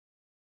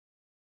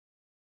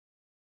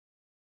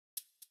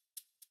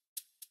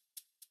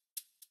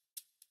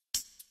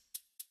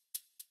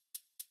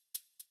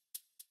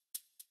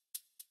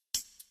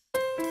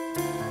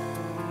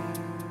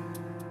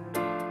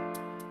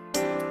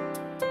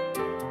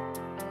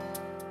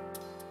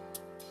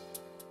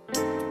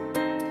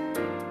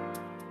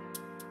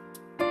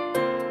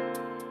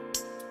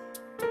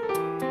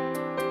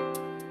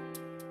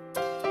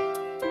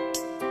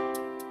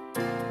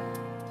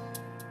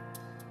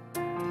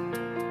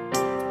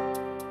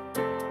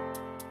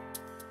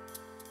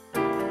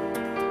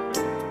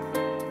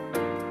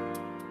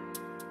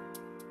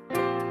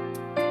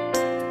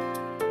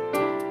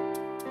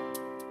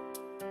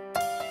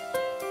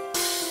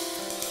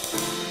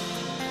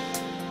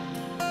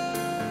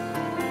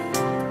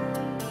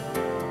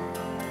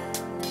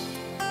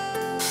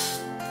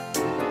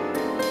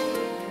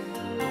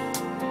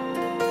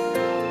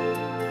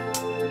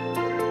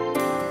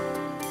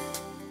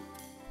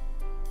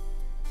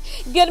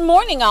Good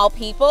morning, all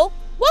people.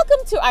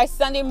 Welcome to our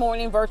Sunday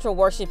morning virtual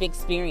worship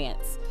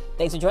experience.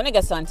 Thanks for joining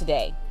us on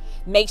today.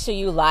 Make sure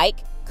you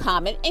like,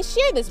 comment, and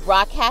share this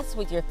broadcast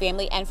with your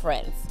family and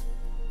friends.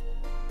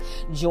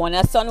 Join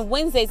us on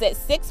Wednesdays at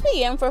 6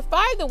 p.m. for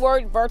Fire the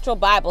Word virtual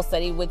Bible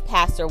study with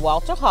Pastor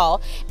Walter Hall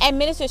and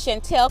Minister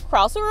Chantel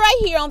Cross right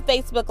here on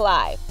Facebook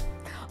Live.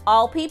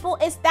 All people,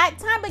 it's that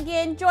time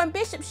again. Join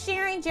Bishop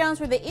Sharon Jones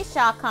for the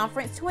Ishah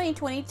Conference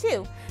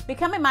 2022,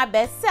 Becoming My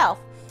Best Self,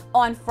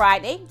 on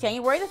Friday,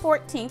 January the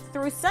 14th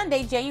through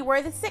Sunday,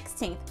 January the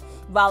 16th.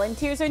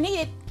 Volunteers are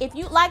needed. If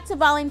you'd like to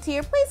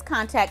volunteer, please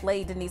contact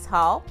Lady Denise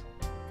Hall.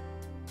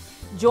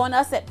 Join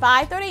us at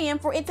 5:30 a.m.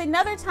 for It's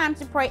Another Time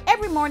to Pray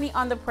every morning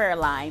on the prayer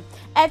line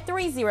at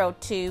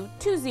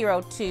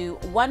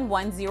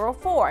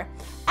 302-202-1104.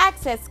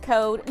 Access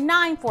code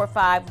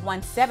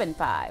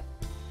 945175.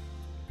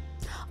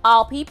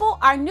 All people,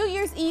 our New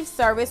Year's Eve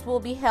service will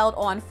be held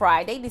on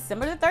Friday,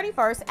 December the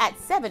 31st at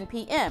 7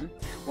 p.m.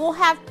 We'll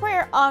have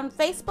prayer on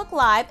Facebook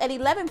Live at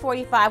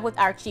 11:45 with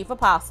our Chief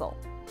Apostle.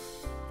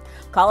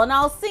 Calling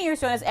all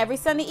seniors, join us every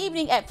Sunday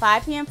evening at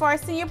 5 p.m. for our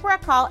senior prayer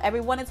call.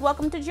 Everyone is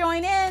welcome to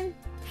join in.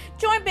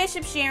 Join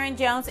Bishop Sharon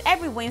Jones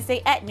every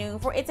Wednesday at noon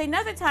for It's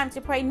Another Time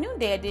to Pray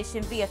Noonday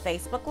Edition via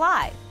Facebook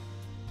Live.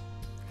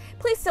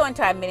 Please sow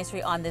into our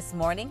ministry on this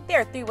morning.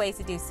 There are 3 ways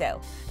to do so.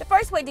 The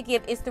first way to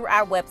give is through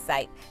our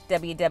website,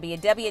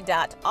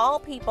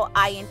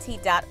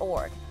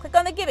 www.allpeopleint.org. Click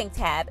on the Giving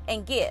tab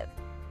and give.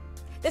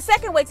 The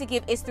second way to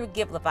give is through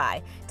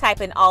Givelify.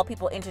 Type in All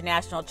People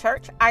International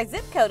Church. Our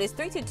zip code is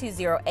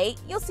 32208.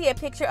 You'll see a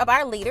picture of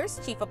our leaders,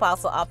 Chief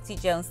Apostle Officer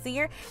Jones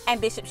Sr. and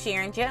Bishop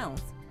Sharon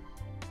Jones.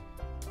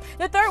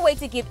 The third way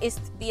to give is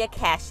via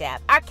Cash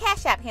App. Our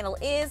Cash App handle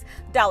is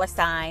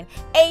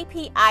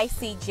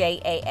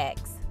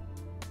 $APICJAX.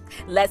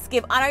 Let's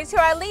give honor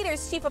to our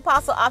leaders, Chief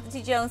Apostle Officer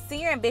Jones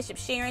Sr. and Bishop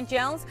Sharon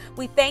Jones.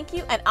 We thank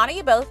you and honor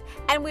you both,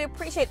 and we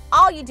appreciate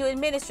all you do in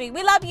ministry.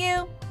 We love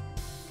you.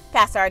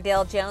 Pastor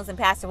Ardell Jones and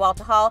Pastor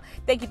Walter Hall,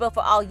 thank you both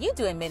for all you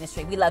do in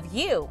ministry. We love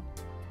you.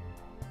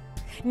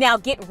 Now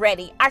get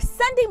ready. Our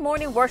Sunday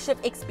morning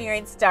worship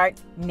experience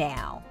starts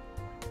now.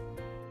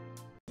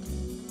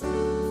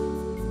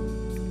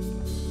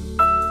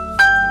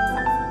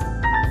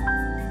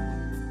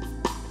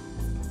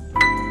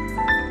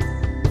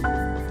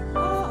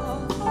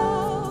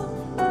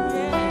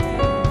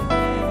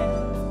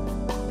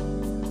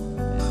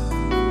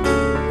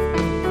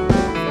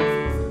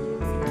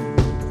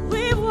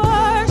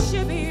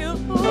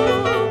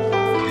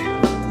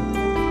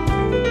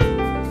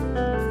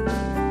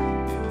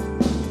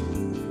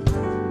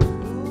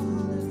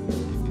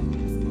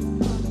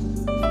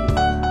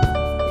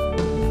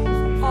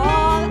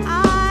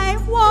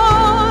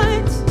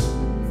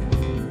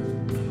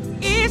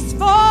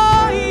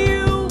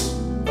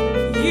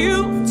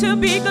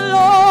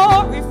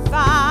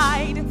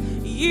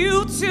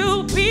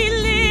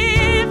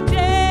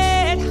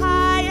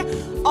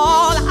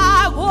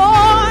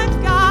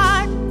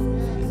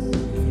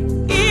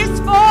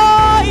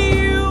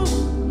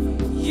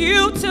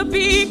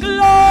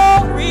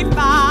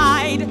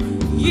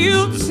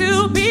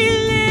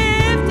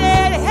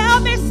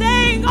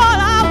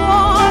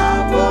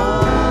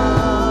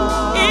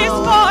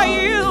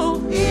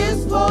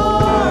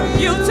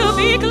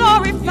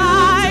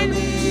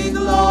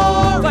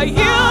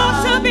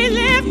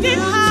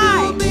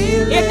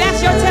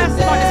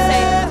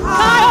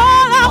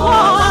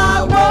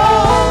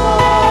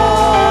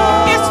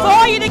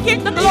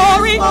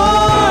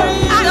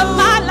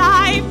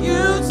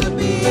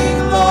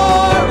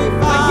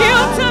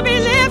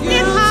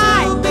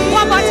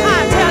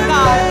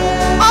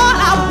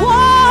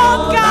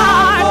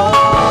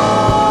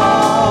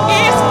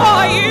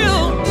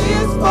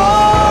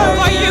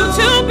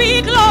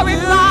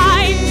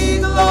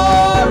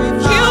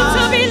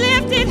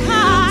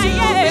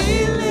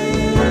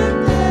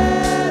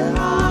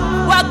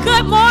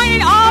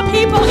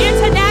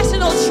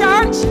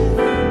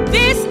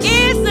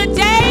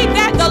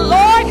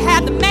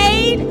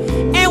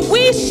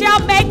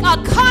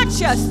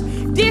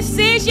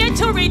 Decision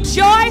to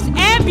rejoice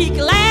and be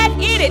glad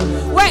in it.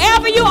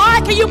 Wherever you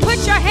are, can you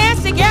put your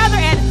hands together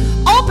and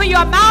open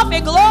your mouth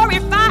and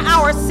glorify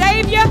our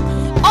Savior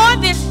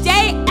on this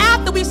day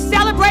after we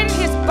celebrated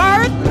his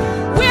birth?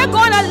 We're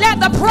going to let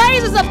the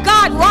praises of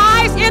God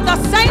rise in the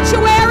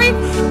sanctuary,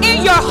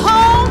 in your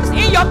homes,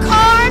 in your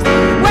cars,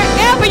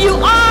 wherever you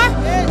are.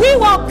 We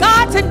want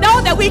God to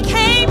know that we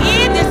came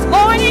in this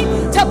morning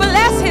to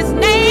bless his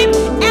name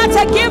and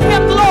to give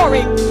him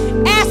glory.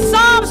 As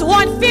Psalms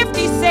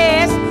 150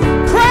 says,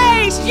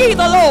 praise ye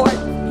the Lord.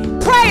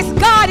 Praise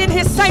God in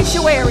his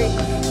sanctuary.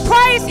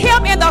 Praise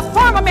him in the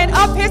firmament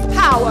of his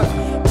power.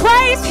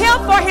 Praise him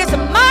for his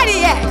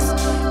mighty acts.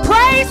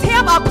 Praise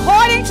him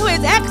according to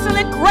his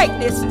excellent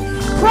greatness.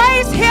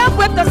 Praise him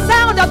with the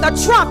sound of the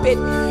trumpet.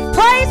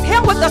 Praise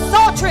him with the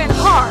psaltery and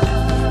harp.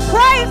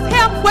 Praise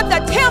him with the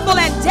timbrel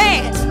and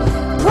dance.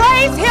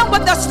 Praise him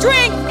with the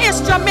string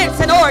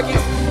instruments and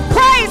organs.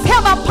 Praise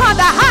him upon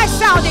the high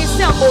sounding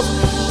cymbals.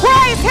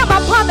 Praise him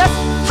upon the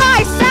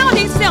high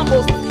sounding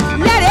cymbals.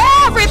 Let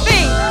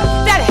everything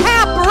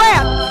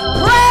breath.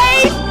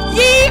 Praise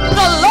ye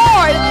the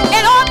Lord.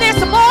 And on this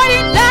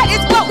morning, that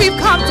is what we've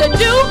come to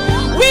do.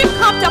 We've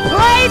come to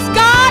praise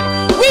God.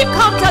 We've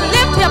come to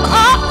lift him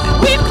up.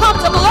 We've come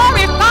to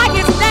glorify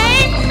his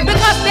name,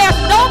 because there's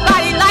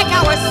nobody like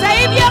our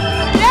Savior.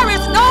 There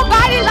is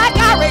nobody like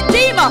our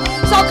Redeemer.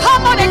 So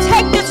come on and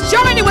take this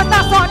journey with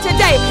us on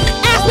today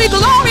as we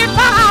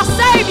glorify our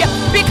Savior,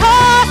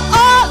 because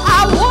all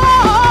I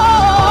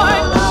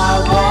want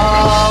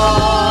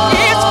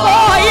is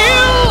for you,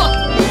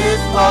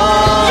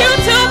 you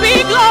to be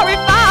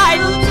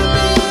glorified,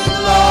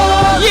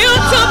 you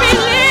to be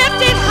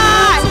lifted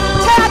high.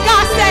 Tell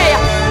God, say,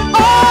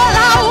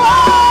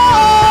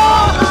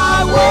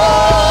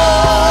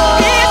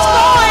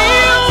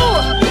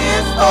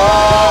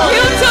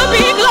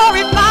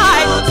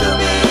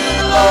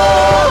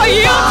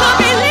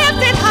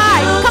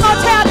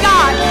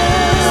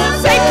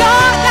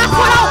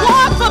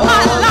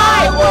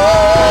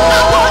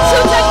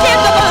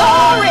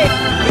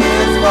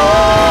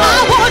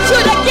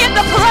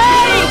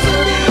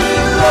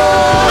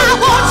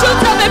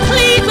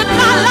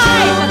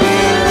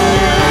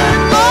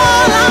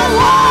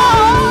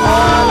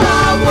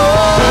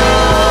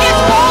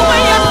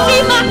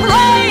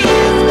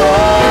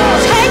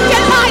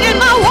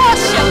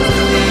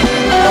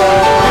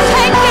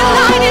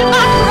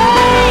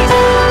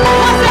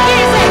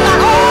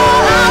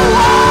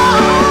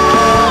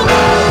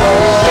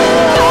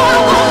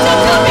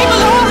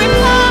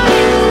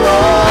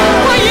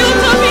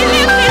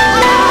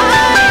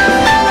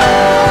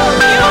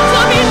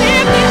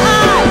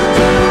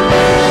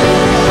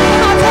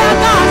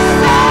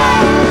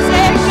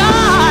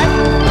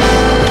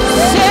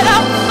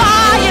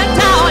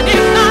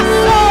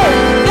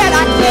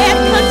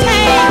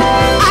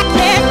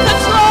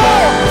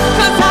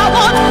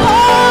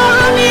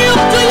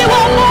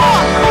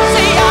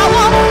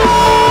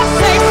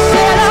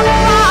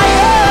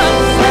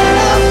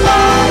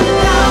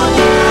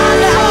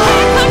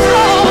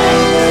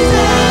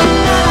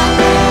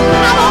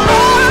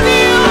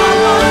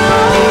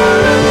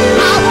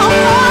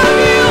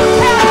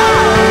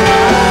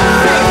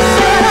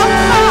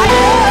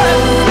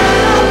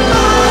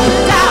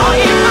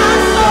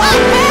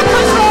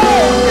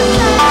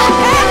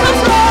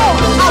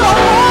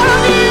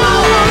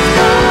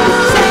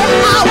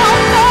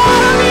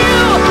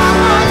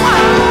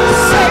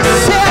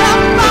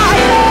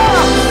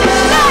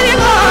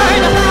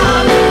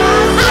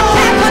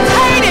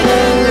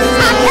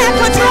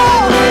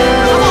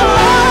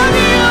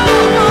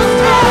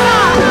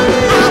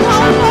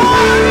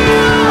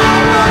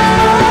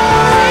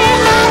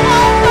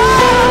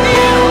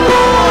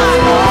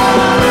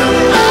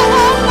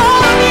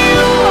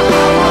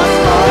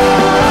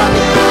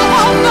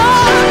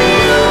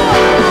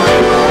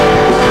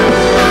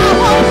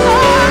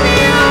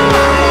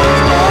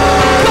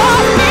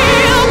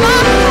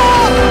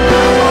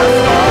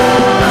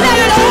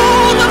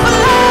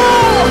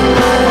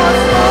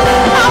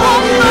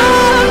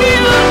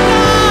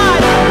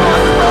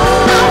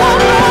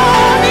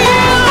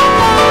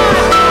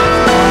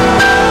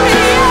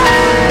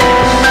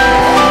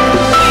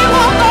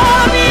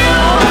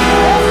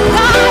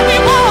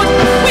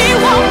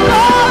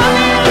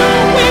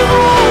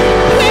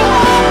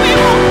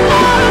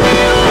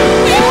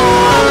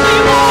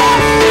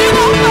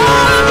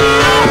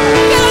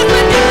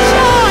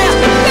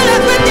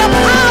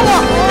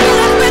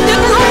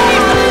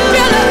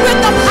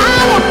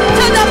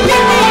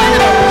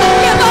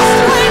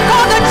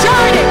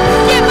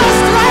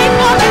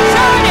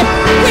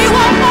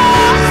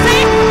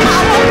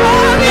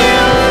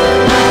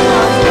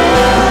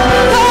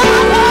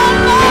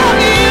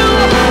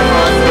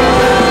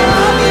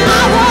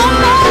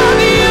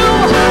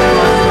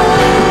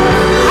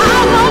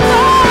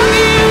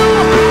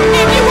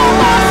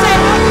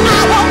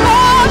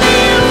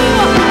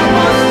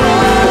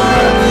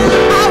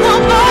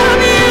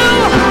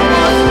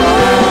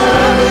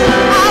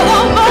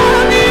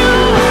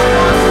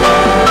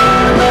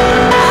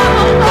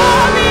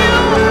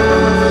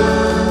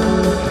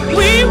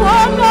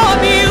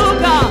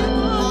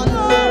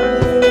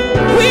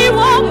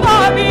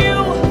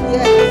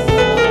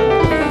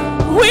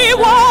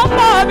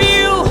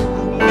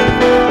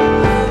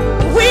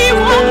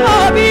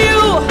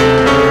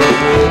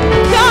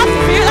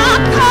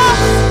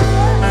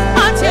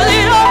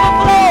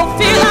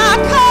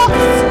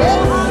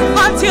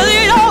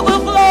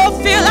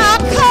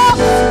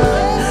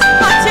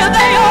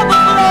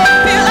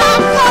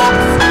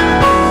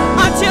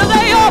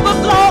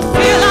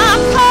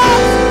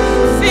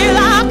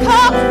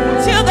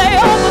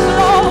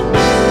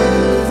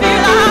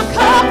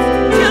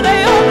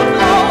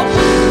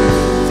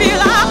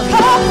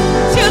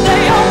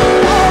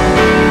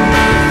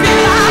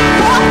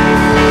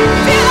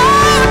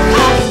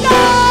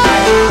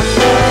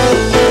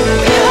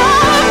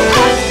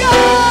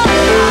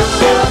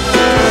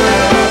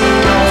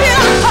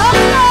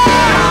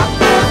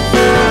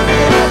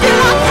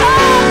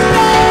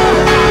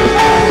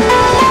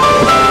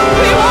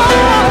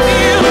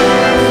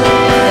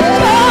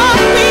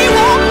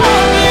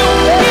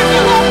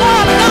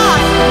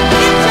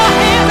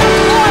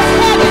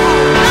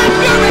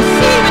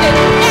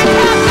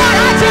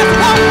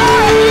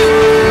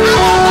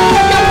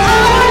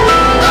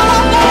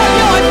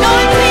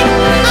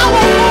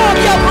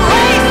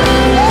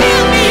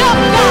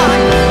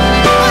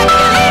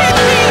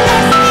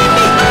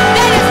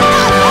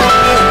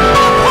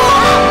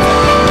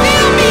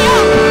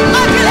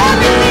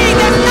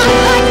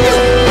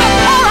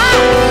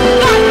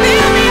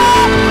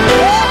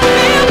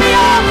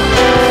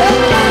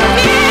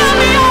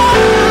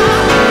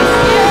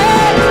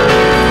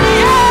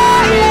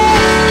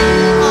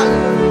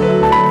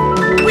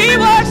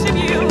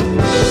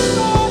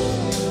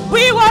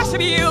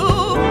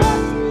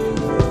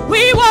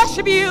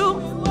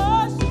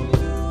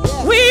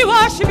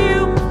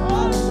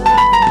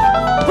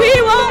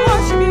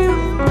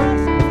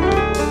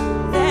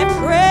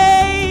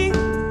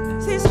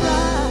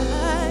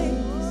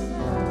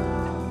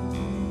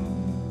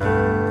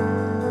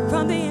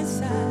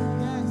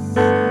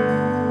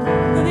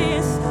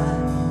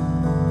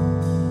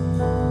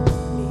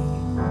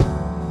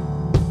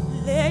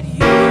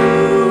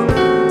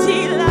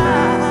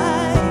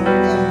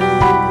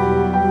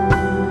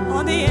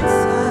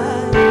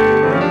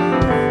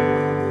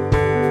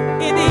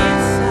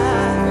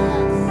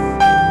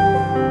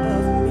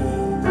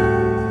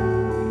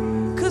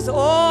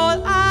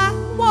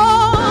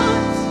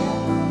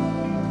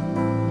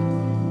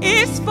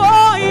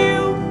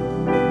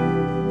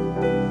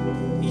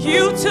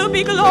 to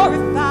be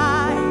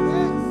glorified,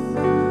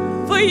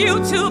 for you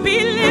to be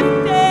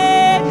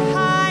lifted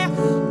high.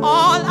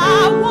 All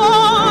I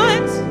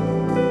want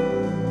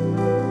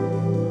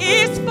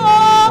is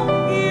for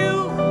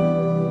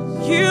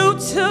you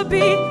to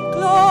be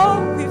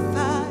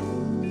glorified,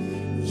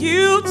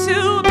 you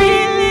to be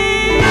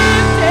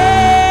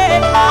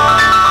lifted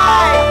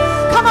high.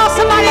 Come on,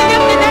 somebody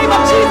lift the name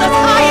of Jesus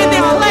high in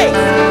this place.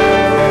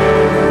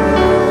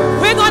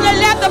 We're going to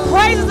let the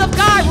praises of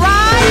God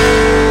rise,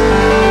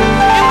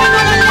 and we're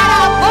going to let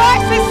our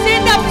voices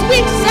send up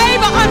sweet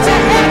savor unto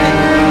heaven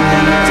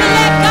to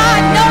let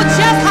God know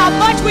just how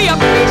much we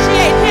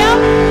appreciate him.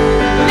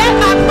 Let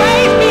my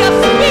praise be a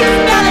sweet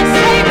smelling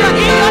savor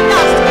in your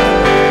nostrils.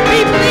 Be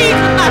pleased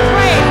with my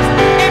praise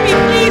and be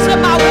pleased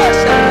with my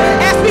worship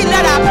as we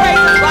let our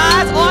praises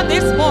rise on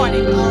this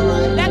morning. All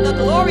right. Let the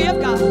glory of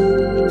God.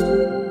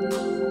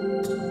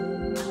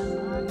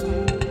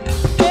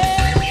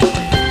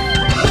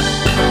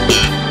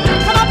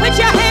 Come on, put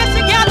your hands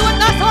together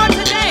with us on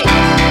today.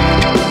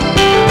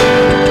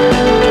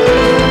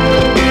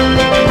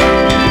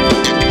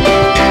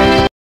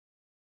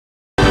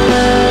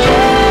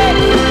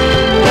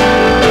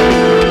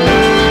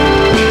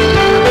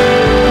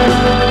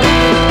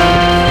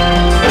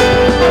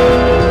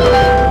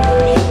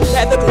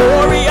 Let the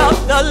glory of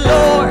the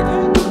Lord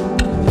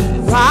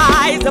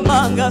rise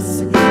among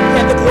us.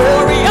 Let the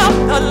glory of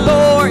the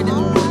Lord,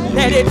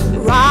 let it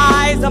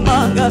rise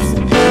among us.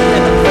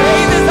 Let the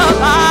praises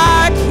of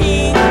our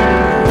King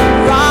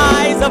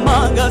rise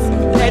among us.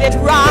 Let it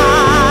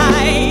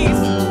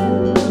rise.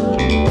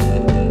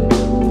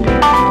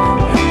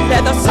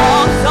 Let the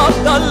songs of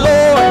the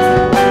Lord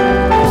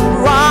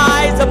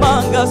rise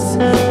among us.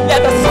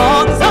 Let the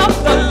songs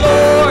of the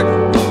Lord,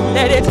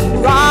 let it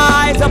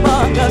rise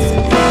among us.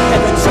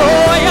 Let the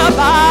joy of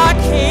our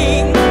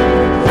King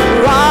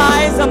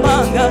rise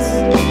among us.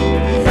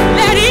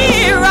 Let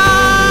it rise.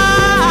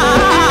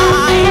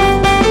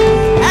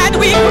 And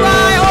we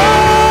cry,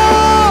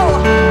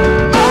 oh,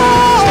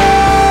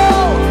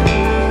 oh,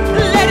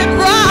 let it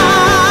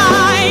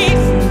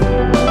rise.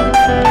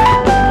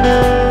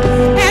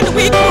 And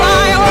we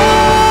cry,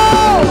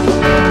 oh,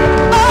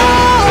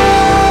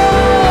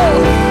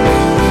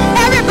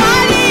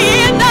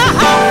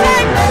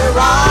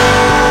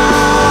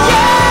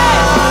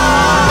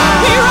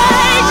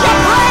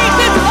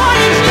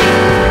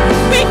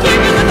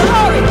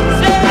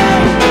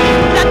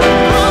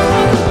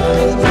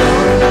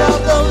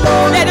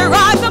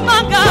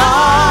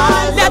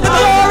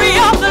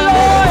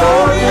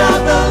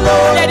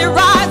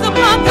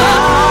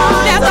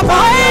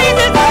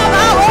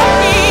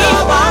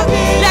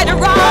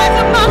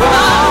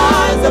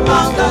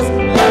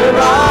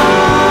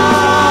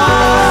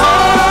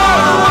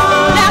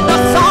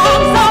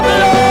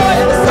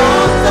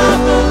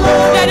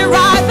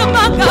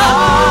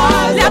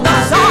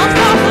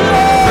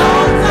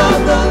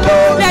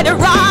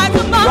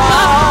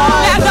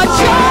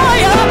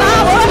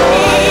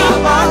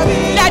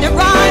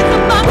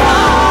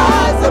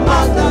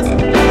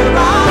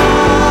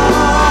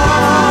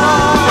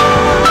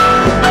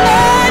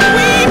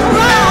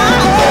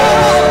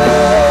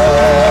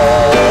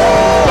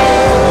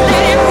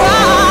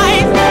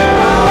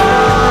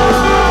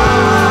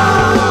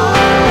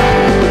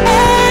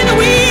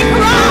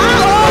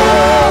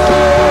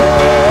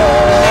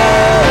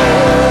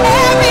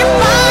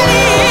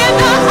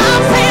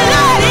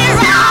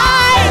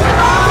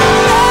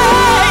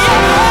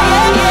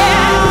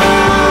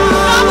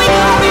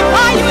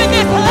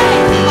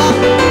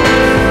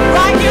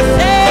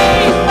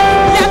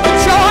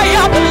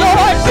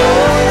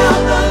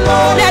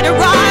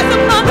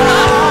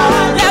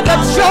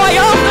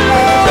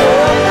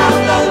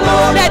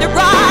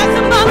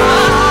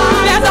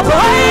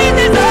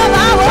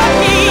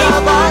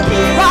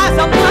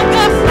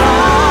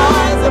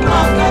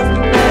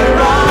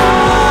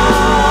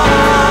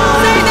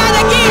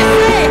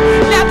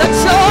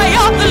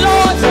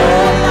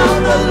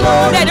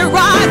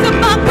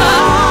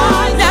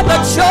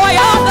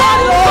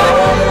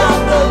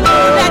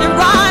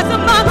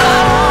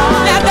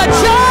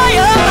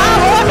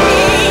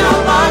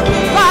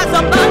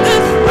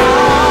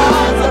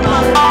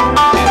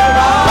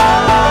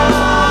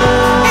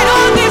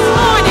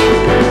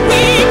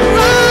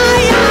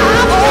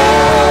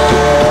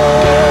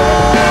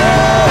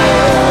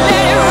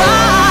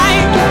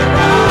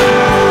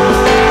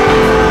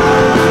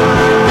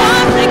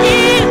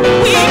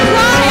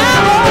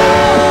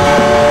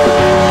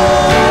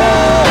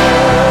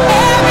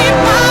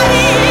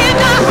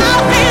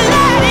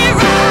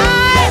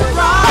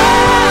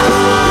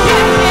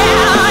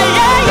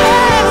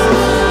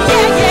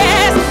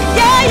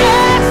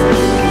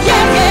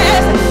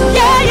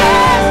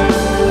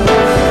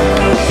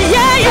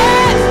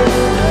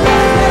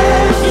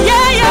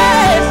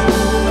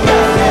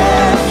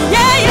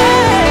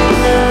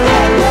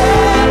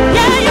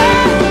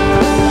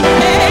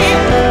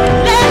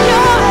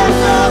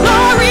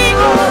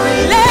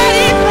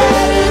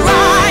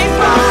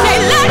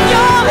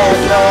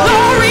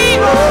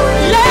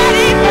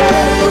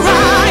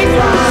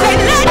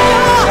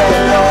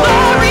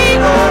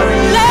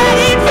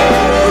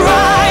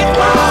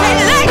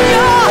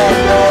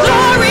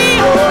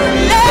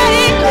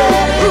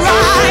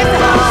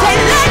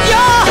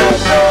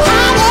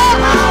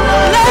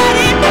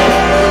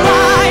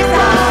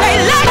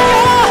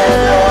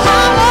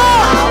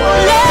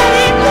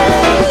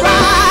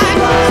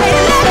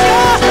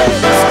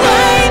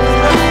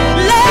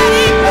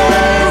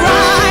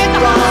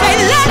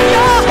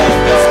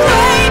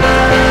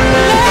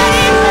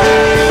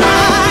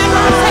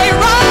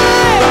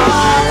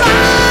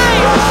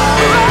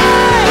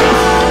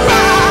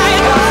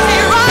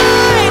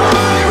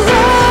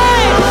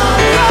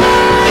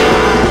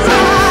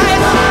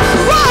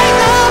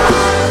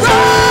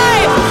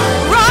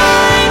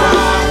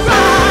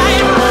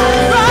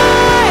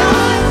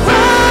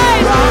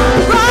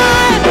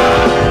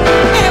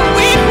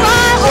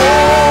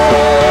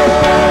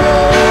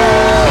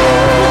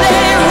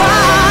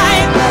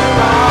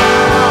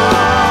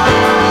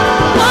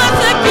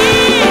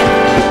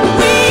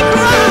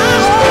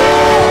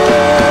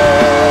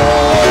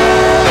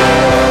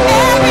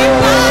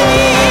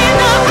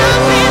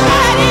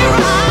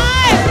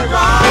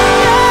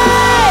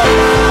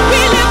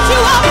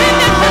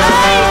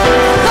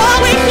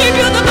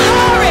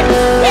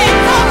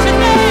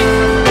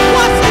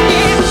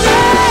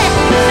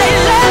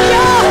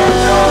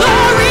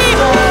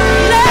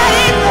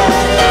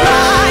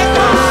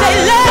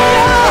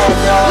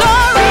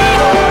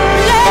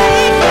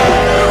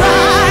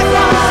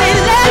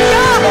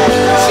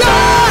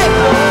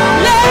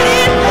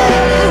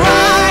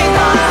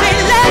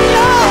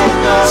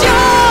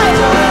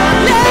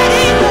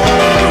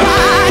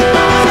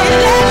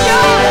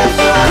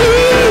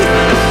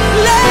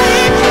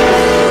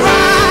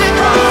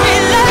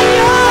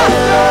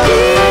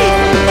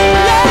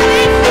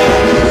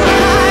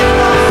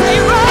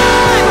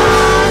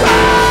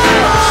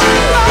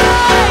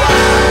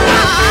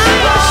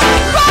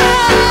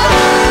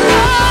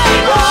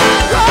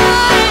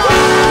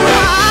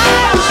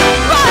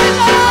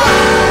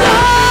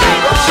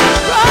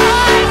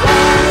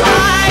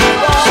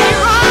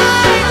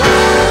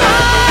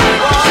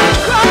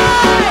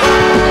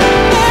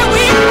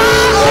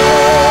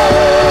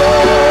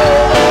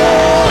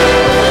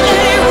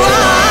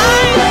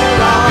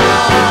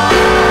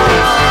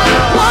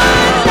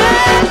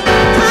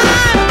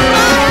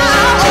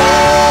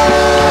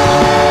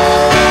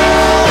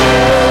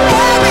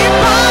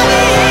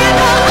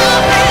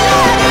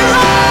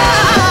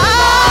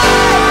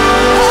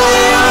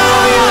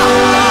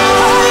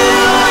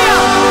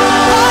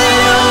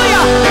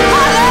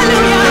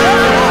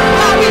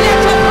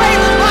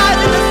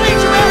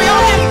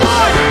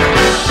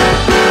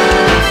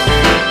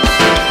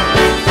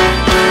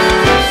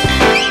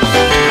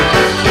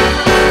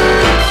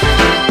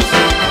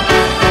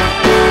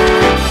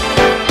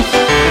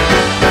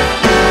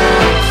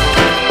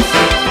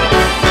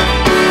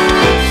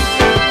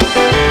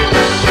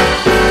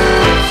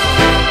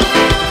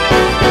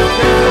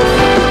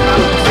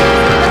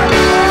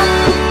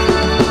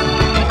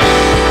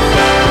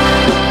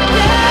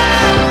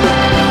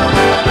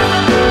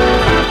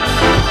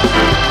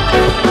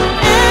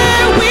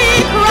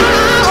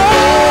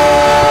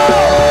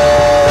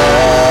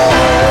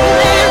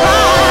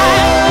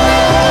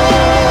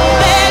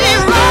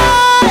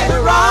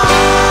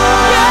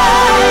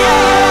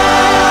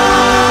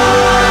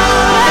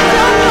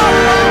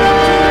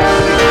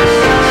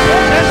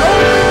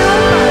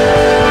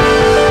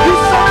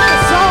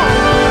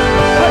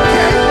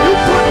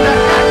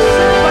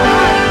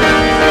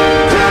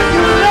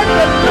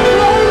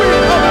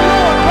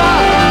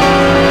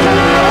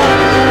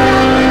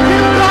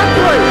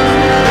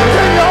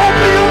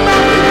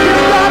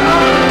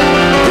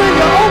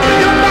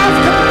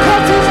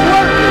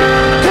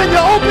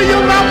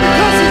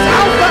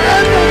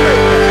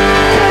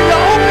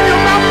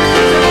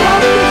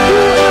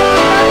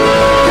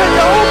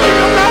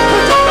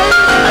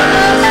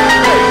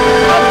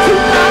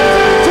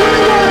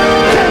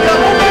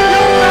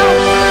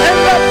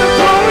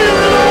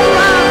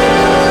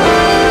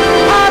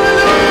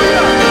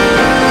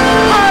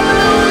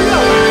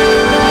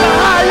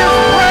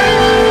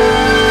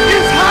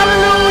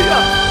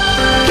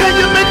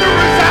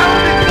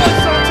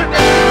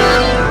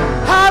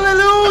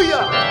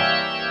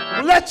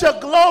 let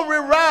your glory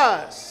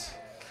rise.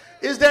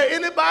 Is there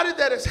anybody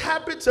that is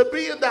happy to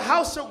be in the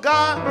house of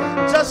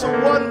God? Just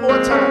one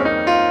more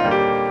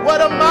time.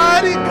 What a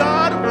mighty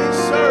God we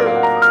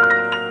serve.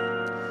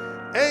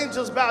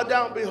 Angels bow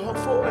down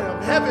before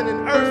him. Heaven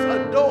and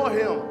earth adore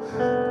him.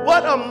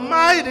 What a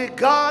mighty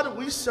God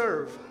we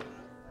serve.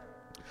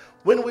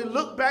 When we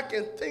look back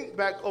and think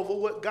back over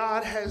what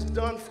God has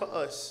done for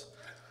us,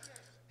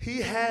 he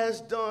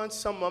has done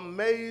some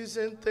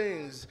amazing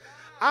things.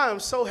 I am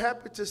so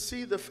happy to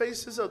see the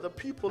faces of the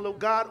people of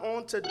God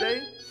on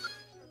today,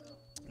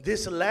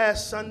 this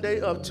last Sunday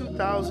of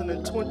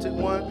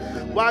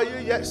 2021. While you're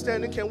yet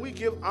standing, can we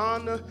give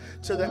honor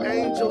to the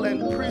angel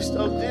and priest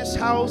of this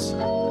house,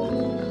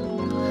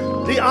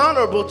 the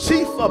Honorable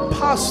Chief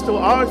Apostle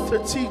Arthur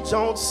T.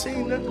 Jones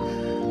Sr.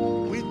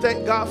 We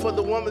thank God for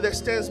the woman that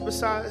stands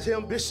beside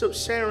him, Bishop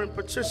Sharon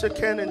Patricia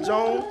Cannon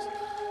Jones.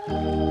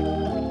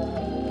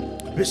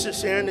 Bishop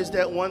Sharon is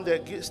that one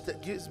that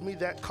gives me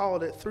that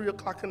call at 3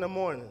 o'clock in the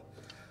morning.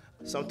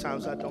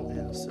 Sometimes I don't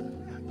answer.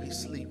 I be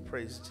asleep,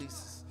 praise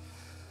Jesus.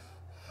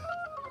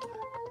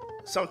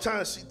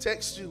 Sometimes she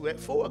texts you at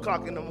 4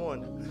 o'clock in the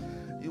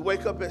morning. You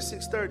wake up at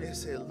 6:30 and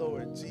say,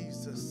 Lord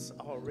Jesus,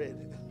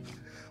 already.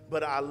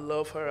 But I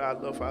love her, I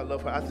love her, I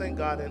love her. I thank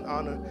God and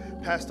honor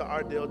Pastor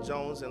Ardell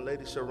Jones and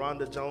Lady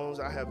Sharonda Jones.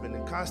 I have been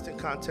in constant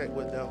contact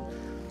with them,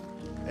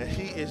 and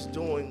he is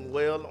doing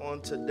well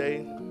on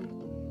today.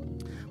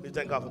 We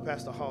thank God for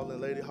Pastor Hall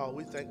and Lady Hall.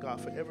 We thank God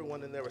for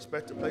everyone in their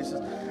respective places.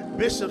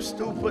 Bishop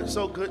Stupert,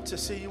 so good to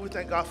see you. We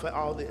thank God for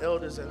all the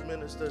elders and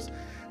ministers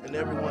and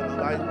everyone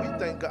alike. We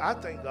thank God. I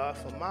thank God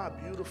for my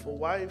beautiful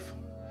wife,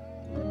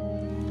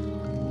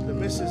 the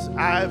Mrs.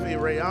 Ivy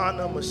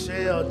Rayana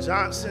Michelle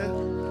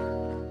Johnson.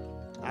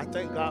 I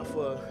thank God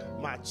for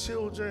my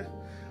children.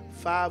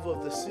 5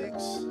 of the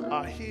 6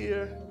 are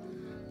here,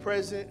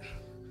 present.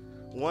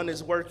 1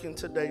 is working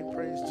today,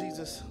 praise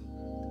Jesus.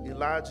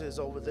 Elijah is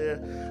over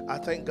there. I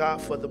thank God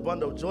for the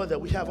bundle of joy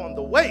that we have on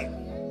the way.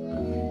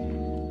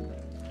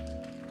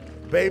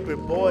 Baby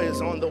boy is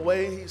on the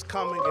way. He's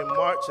coming in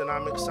March, and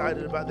I'm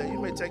excited about that.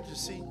 You may take your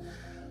seat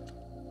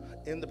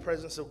in the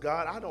presence of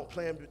God. I don't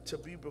plan to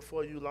be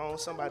before you long.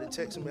 Somebody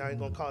texted me. I ain't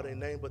going to call their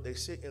name, but they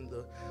sit in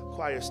the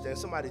choir stand.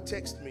 Somebody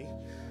texted me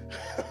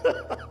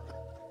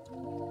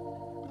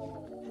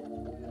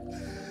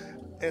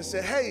and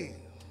said, hey,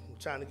 I'm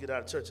trying to get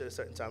out of church at a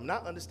certain time.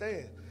 Not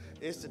understand.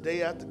 It's the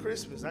day after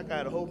Christmas. I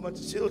got a whole bunch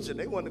of children.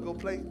 They want to go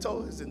play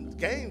toys and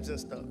games and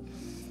stuff.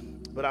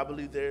 But I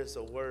believe there is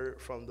a word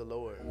from the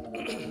Lord.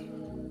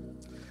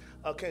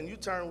 Can you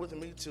turn with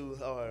me to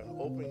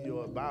open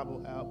your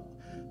Bible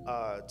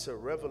out to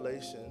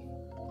Revelation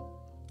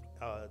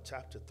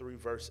chapter 3,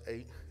 verse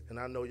 8. And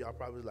I know y'all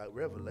probably like,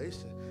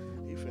 Revelation?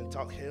 He finna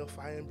talk hell,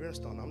 fire, and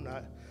brimstone. I'm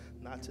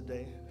not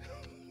today.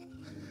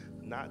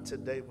 Not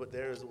today, but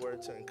there is a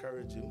word to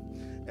encourage you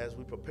as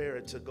we prepare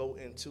to go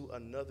into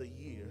another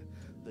year,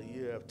 the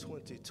year of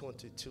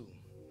 2022.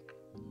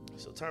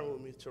 So turn with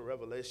me to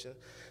Revelation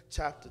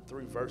chapter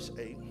 3, verse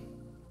 8.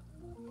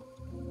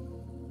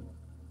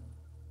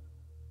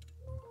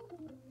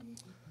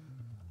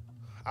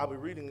 I'll be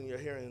reading in your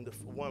hearing the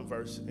one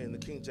verse in the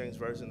King James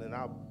Version, and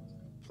I'll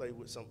play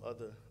with some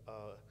other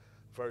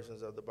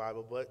versions of the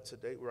Bible. But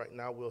today, right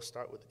now, we'll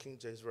start with the King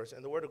James Version.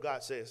 And the Word of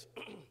God says,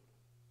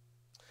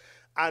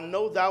 I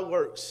know thy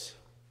works.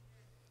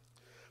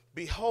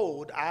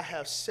 Behold, I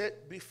have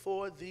set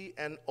before thee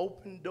an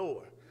open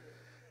door,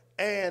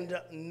 and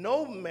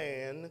no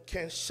man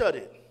can shut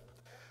it.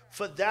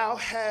 For thou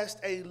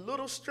hast a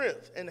little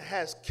strength, and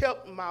hast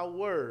kept my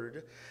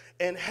word,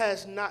 and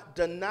hast not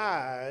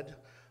denied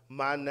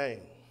my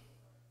name.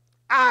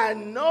 I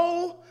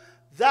know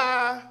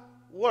thy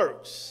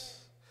works.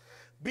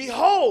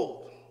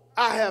 Behold,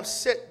 I have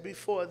set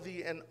before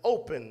thee an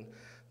open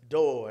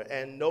door,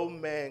 and no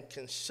man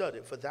can shut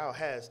it. For thou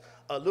hast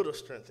a little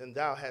strength, and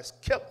thou hast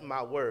kept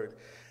my word,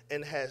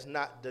 and hast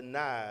not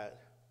denied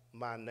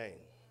my name.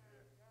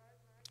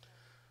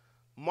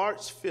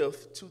 March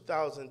 5th,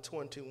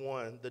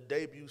 2021, the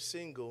debut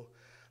single,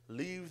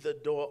 Leave the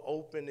Door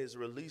Open, is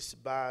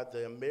released by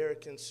the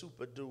American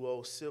super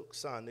duo Silk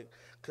Sonic,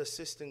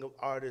 consisting of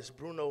artists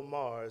Bruno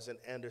Mars and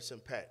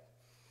Anderson .Paak.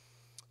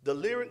 The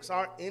lyrics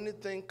aren't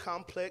anything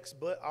complex,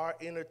 but are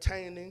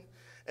entertaining,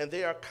 and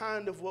they are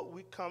kind of what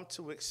we come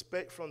to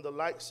expect from the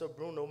likes of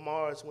Bruno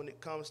Mars when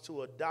it comes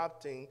to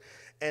adopting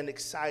an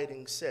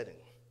exciting setting.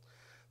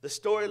 The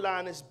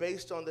storyline is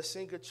based on the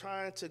singer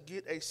trying to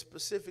get a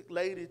specific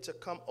lady to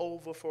come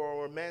over for a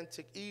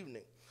romantic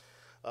evening.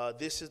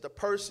 This is the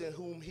person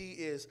whom he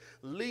is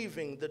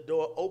leaving the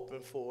door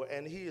open for,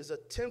 and he is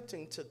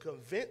attempting to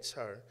convince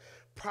her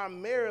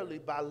primarily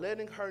by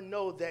letting her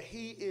know that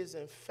he is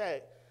in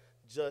fact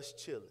just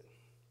chilling.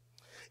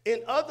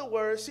 In other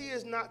words, he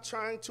is not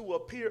trying to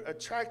appear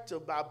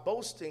attractive by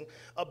boasting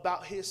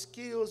about his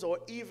skills or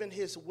even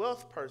his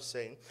wealth per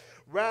se.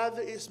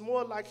 Rather, it's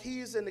more like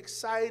he's an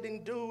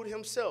exciting dude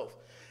himself,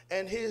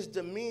 and his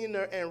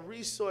demeanor and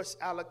resource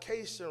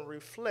allocation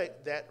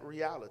reflect that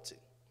reality.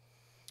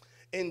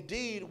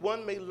 Indeed,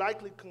 one may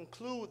likely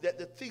conclude that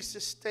the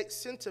thesis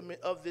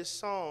sentiment of this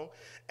song,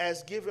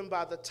 as given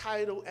by the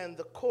title and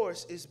the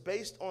chorus, is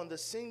based on the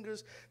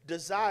singer's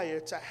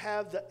desire to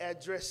have the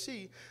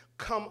addressee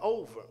come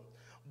over.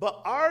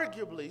 But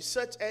arguably,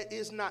 such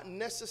is not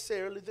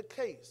necessarily the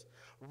case.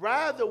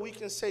 Rather, we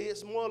can say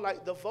it's more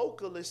like the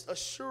vocalist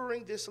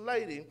assuring this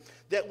lady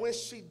that when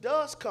she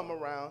does come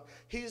around,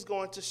 he's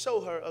going to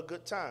show her a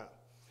good time.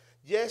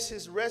 Yes,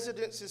 his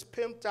residence is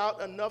pimped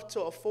out enough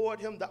to afford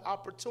him the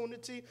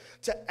opportunity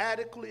to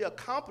adequately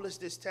accomplish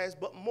this task,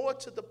 but more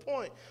to the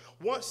point,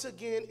 once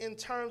again, in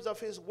terms of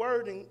his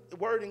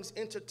wording's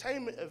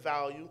entertainment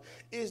value,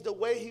 is the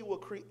way he will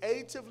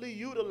creatively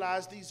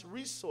utilize these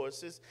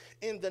resources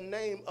in the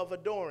name of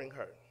adoring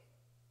her.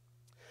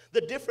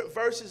 The different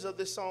verses of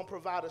this song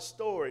provide a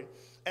story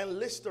and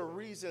list the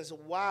reasons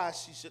why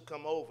she should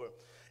come over.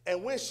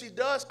 And when she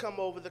does come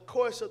over, the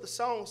chorus of the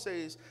song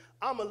says,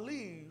 "I'm going to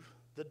leave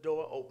the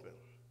door open."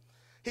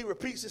 He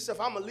repeats himself,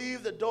 "I'm going to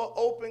leave the door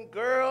open,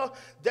 girl,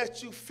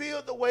 that you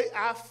feel the way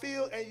I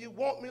feel and you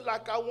want me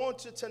like I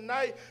want you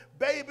tonight.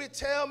 Baby,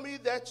 tell me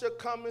that you're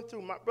coming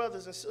through." My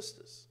brothers and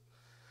sisters,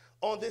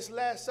 on this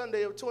last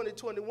Sunday of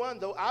 2021,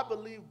 though, I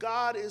believe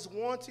God is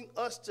wanting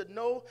us to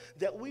know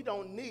that we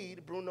don't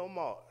need Bruno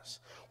Mars.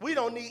 We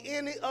don't need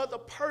any other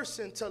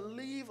person to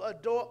leave a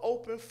door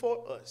open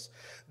for us.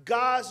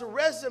 God's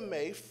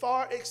resume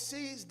far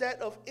exceeds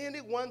that of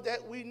anyone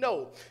that we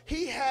know.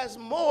 He has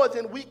more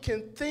than we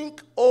can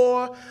think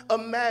or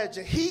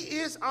imagine. He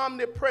is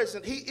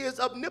omnipresent. He is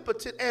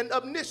omnipotent and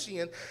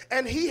omniscient.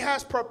 And he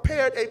has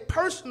prepared a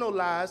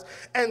personalized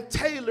and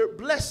tailored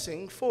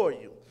blessing for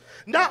you.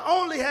 Not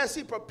only has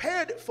he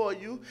prepared it for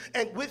you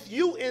and with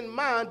you in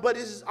mind, but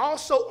it is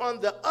also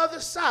on the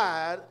other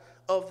side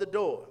of the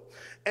door.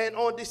 And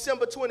on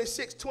December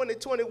 26,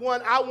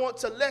 2021, I want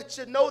to let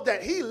you know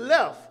that he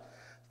left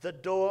the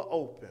door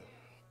open.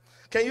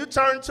 Can you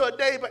turn to a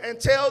neighbor and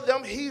tell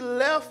them he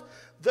left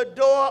the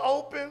door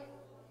open?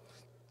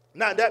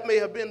 Now, that may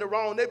have been the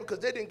wrong neighbor because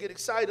they didn't get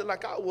excited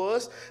like I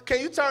was.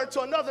 Can you turn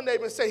to another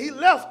neighbor and say, he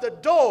left the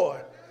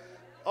door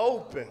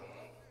open?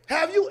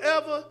 Have you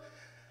ever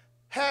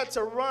had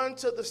to run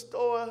to the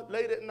store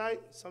late at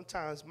night?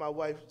 Sometimes my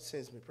wife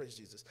sends me, praise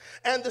Jesus,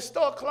 and the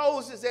store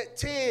closes at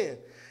 10,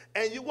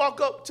 and you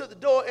walk up to the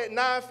door at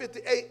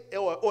 9:58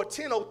 or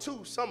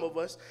 10:02, some of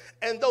us,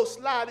 and those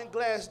sliding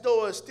glass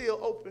doors still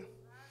open.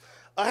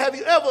 Have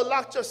you ever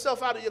locked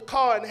yourself out of your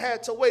car and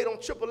had to wait on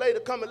AAA to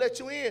come and let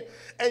you in,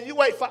 and you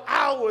wait for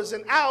hours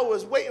and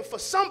hours waiting for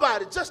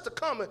somebody just to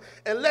come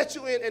and let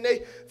you in, and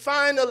they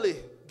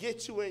finally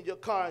get you in your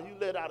car and you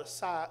let out a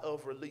sigh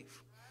of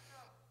relief?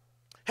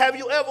 Have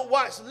you ever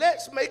watched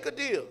Let's Make a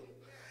Deal?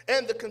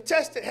 And the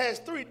contestant has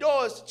 3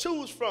 doors to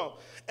choose from.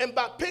 And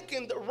by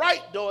picking the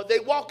right door, they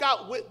walk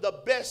out with the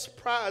best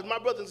prize. My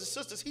brothers and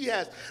sisters, he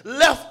has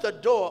left the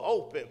door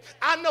open.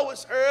 I know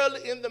it's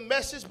early in the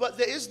message, but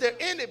is there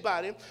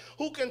anybody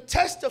who can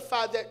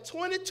testify that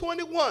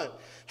 2021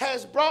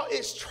 has brought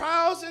its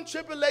trials and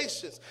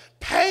tribulations,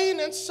 pain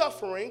and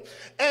suffering,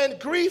 and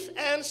grief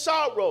and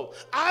sorrow?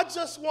 I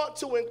just want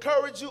to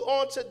encourage you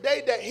on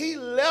today that he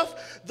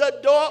left the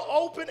door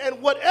open,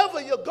 and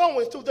whatever you're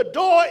going through, the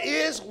door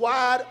is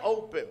wide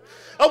open.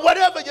 Or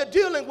whatever you're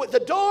dealing with, the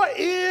door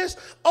is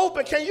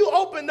open. Can you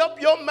open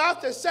up your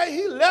mouth and say,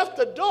 he left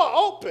the door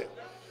open?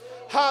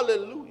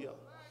 Hallelujah.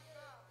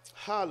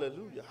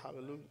 Hallelujah.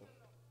 Hallelujah.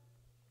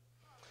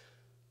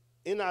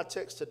 In our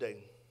text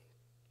today,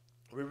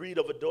 we read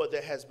of a door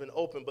that has been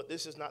opened, but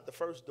this is not the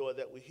first door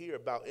that we hear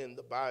about in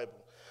the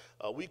Bible.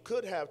 We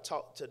could have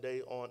talked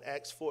today on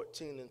Acts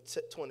 14 and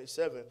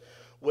 27,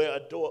 where a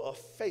door of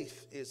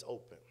faith is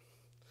open.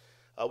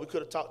 We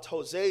could have talked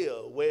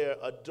Hosea, where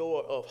a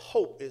door of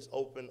hope is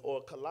open,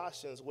 or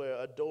Colossians,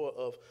 where a door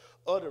of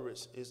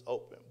utterance is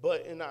open.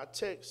 But in our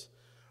text,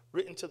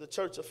 written to the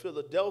church of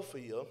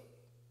Philadelphia,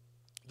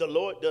 the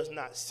Lord does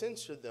not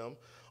censure them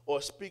or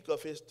speak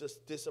of his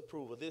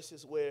disapproval. This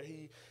is where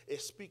he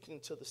is speaking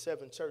to the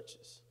 7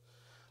 churches.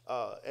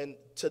 And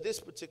to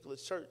this particular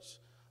church,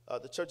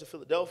 the church of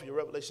Philadelphia,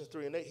 Revelation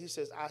 3 and 8, he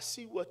says, I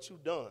see what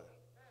you've done.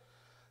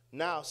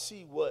 Now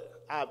see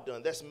what I've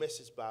done. That's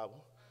Message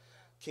Bible.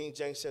 King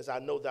James says, I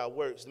know thy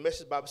works. The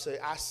Message Bible says,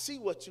 I see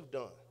what you've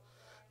done.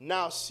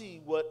 Now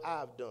see what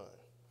I've done.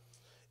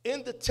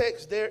 In the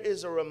text, there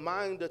is a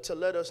reminder to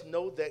let us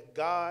know that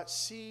God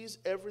sees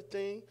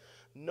everything,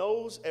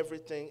 knows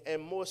everything,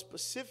 and more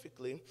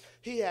specifically,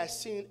 he has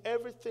seen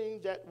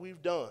everything that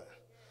we've done.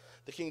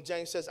 The King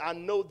James says, I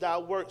know thy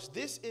works.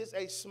 This is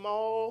a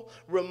small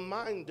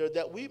reminder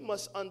that we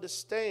must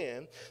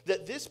understand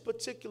that this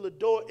particular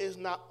door is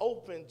not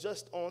open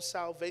just on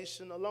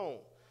salvation alone.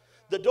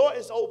 The door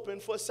is open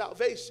for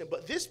salvation,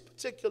 but this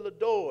particular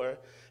door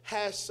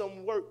has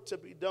some work to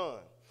be done.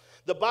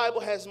 The Bible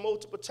has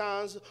multiple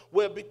times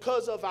where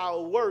because of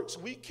our works,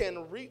 we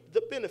can reap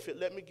the benefit.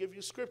 Let me give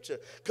you scripture.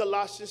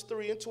 Colossians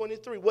 3 and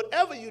 23.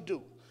 Whatever you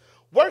do,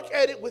 Work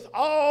at it with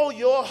all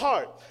your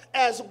heart,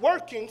 as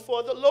working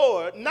for the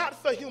Lord, not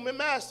for human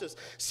masters,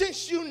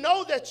 since you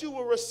know that you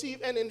will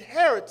receive an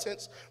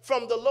inheritance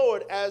from the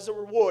Lord as a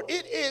reward.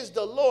 It is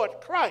the Lord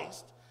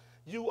Christ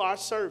you are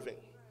serving.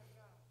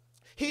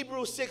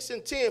 Hebrews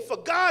 6:10, for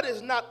God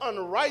is not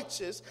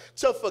unrighteous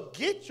to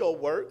forget your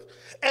work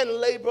and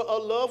labor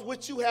of love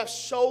which you have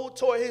showed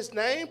toward his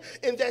name,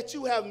 in that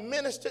you have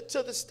ministered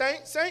to the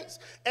saints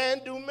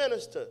and do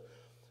minister.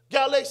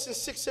 Galatians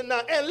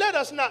 6:9, and let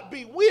us not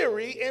be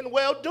weary in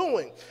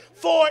well-doing,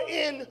 for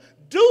in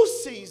due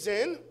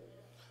season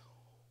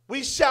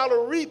we shall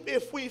reap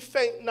if we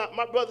faint not.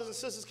 My brothers and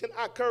sisters, can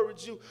I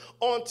encourage you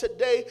on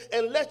today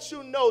and let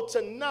you know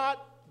to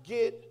not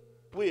get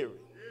weary.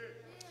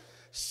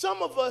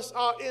 Some of us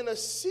are in a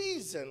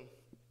season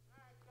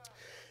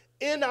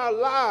in our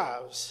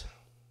lives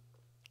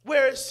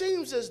where it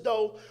seems as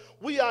though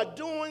we are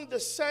doing the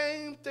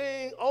same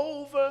thing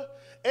over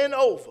and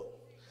over.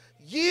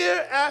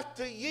 Year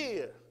after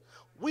year,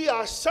 we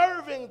are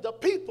serving the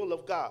people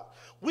of God.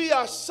 We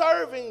are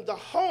serving the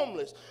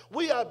homeless.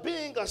 We are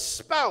being a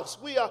spouse.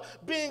 We are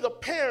being a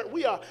parent.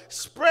 We are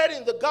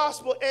spreading the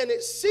gospel, and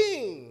it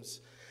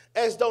seems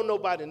as though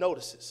nobody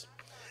notices.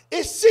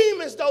 It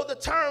seems as though the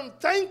term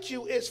thank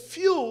you is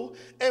few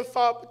and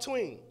far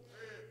between.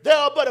 There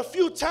are but a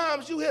few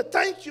times you hear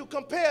thank you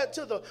compared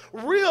to the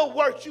real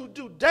work you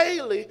do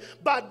daily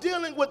by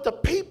dealing with the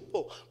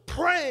people,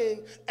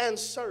 praying and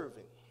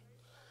serving.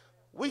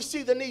 We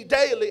see the need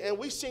daily, and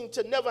we seem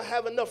to never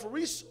have enough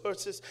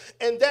resources,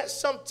 and that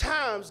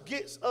sometimes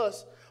gets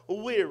us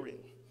weary.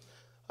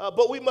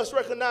 But we must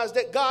recognize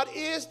that God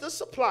is the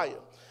supplier,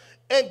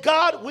 and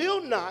God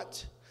will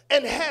not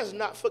and has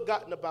not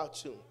forgotten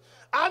about you.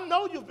 I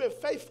know you've been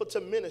faithful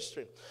to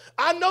ministry.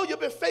 I know you've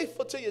been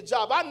faithful to your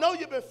job. I know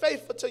you've been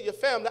faithful to your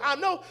family. I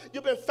know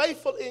you've been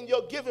faithful in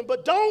your giving,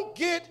 but don't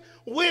get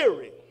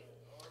weary.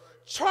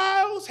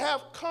 Trials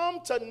have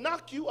come to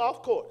knock you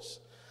off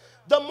course.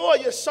 The more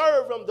you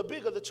serve him, the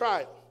bigger the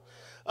trial.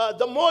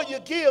 The more you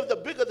give, the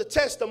bigger the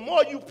test. The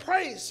more you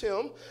praise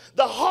him,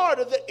 the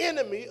harder the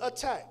enemy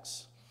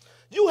attacks.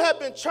 You have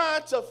been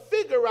trying to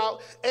figure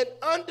out and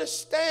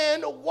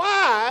understand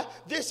why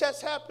this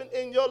has happened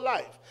in your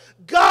life.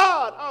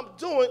 God, I'm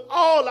doing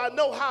all I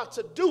know how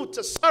to do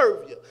to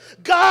serve you.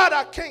 God,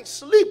 I can't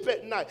sleep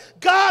at night.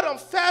 God, I'm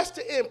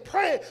fasting and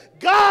praying.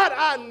 God,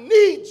 I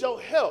need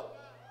your help.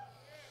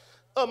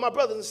 My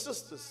brothers and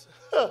sisters,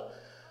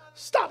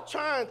 stop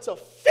trying to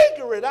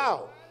figure it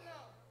out.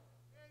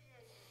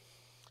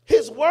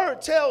 His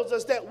word tells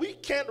us that we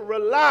can't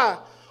rely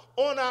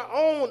on our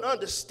own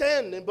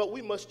understanding, but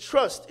we must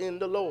trust in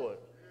the Lord.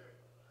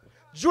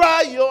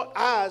 Dry your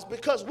eyes,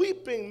 because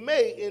weeping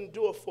may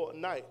endure for a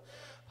night.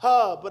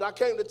 But I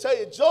came to tell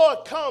you, joy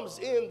comes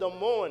in the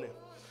morning.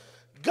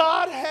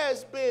 God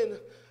has been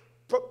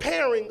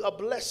preparing a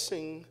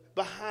blessing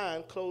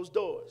behind closed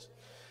doors.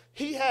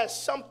 He has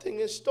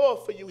something in store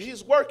for you.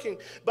 He's working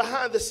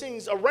behind the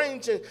scenes,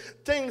 arranging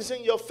things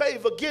in your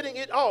favor, getting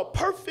it all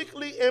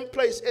perfectly in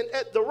place and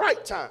at the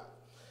right time.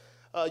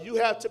 You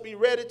have to be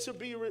ready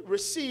to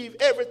receive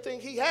everything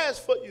he has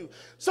for you.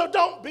 So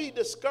don't be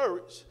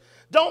discouraged.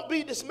 Don't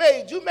be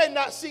dismayed. You may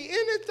not see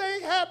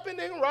anything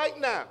happening right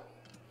now.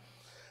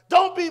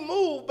 Don't be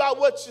moved by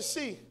what you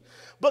see.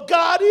 But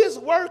God is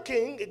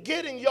working,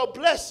 getting your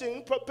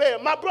blessing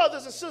prepared. My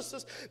brothers and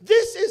sisters,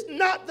 this is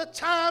not the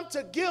time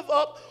to give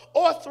up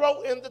or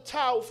throw in the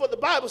towel. For the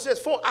Bible says,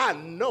 for I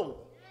know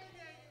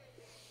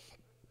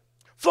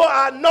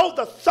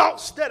the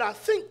thoughts that I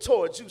think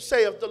towards you,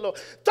 saith the Lord.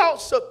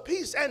 Thoughts of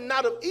peace and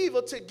not of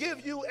evil, to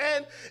give you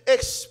an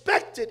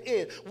expected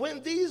end.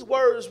 When these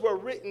words were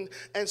written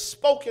and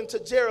spoken to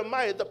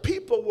Jeremiah, the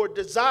people were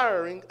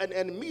desiring an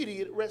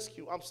immediate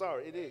rescue. I'm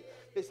sorry, it is.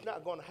 It's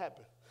not going to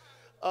happen.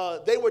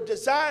 They were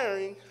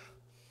desiring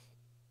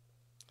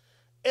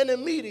an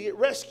immediate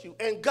rescue.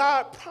 And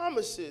God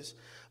promises,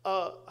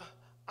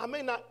 I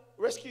may not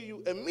rescue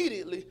you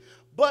immediately,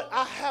 but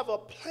I have a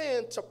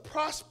plan to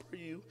prosper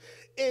you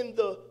in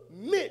the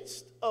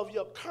midst of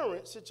your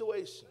current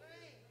situation.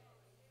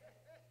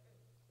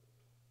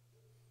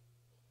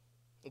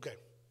 Okay.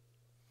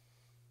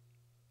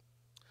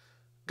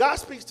 God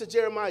speaks to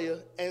Jeremiah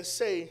and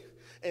says,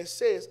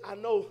 I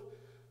know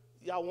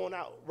y'all want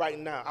out right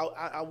now.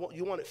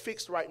 You want it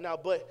fixed right now,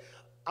 but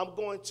I'm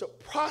going to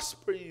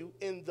prosper you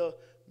in the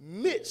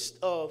midst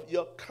of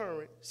your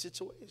current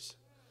situation.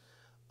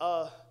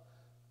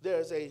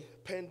 There's a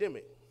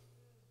pandemic.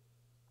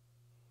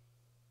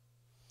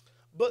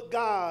 But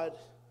God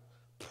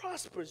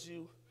prospers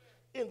you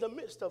in the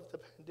midst of the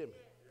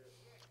pandemic.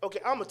 Okay,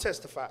 I'm going to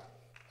testify.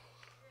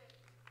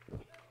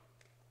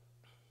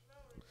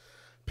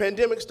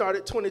 Pandemic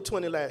started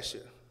 2020 last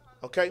year,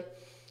 okay?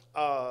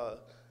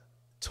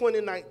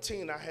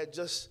 2019, I had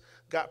just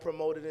got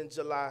promoted in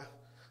July,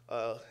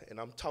 and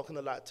I'm talking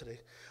a lot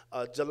today.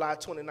 July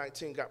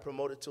 2019, got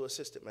promoted to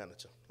assistant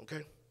manager,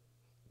 okay?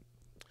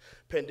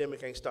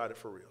 Pandemic ain't started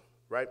for real,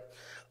 right?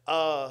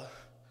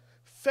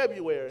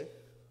 February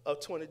of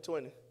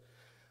 2020,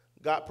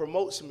 God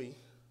promotes me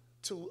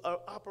to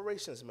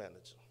operations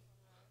manager.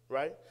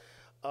 right?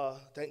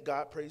 Thank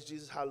God, praise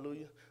Jesus,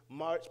 hallelujah.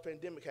 March,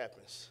 pandemic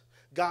happens.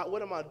 God,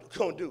 what am I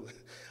going to do?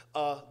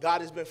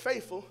 God has been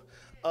faithful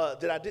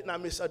that I did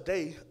not miss a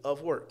day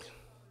of work.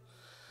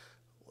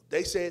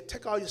 They said,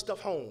 take all your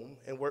stuff home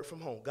and work from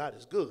home. God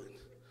is good.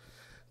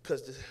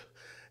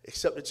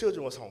 Except the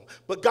children was home.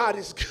 But God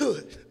is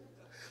good.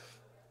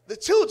 The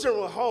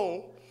children were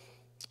home.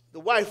 The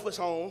wife was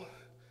home.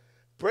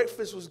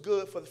 Breakfast was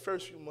good for the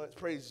first few months.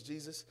 Praise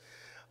Jesus.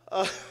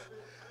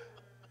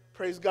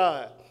 Praise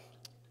God.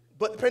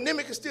 But the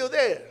pandemic is still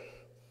there.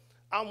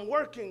 I'm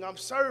working, I'm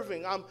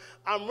serving, I'm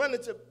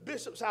running to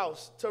Bishop's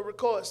house to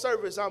record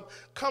service. I'm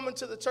coming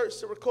to the church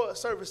to record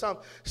service. I'm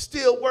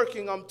still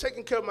working. I'm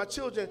taking care of my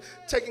children,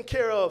 taking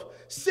care of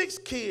 6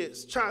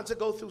 kids trying to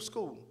go through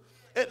school.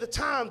 At the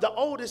time, the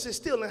oldest is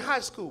still in high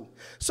school.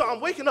 So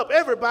I'm waking up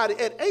everybody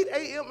at 8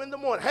 a.m. in the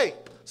morning. Hey,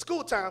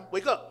 school time,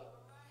 wake up.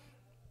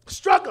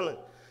 Struggling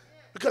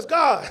because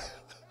God,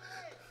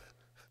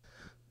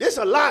 there's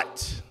a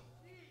lot.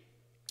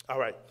 All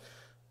right.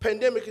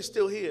 Pandemic is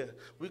still here.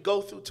 We go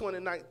through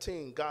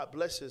 2019. God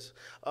blesses.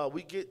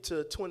 We get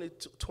to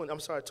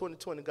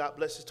 2020. God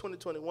blesses.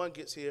 2021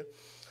 gets here,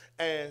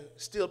 and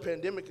still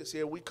pandemic is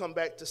here. We come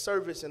back to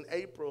service in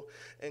April,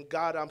 and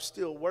God, I'm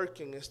still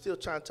working and still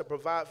trying to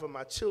provide for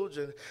my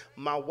children.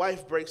 My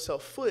wife breaks her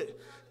foot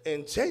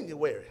in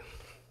January.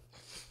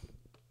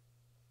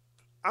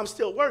 I'm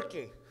still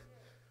working.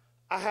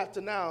 I have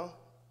to now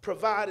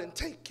provide and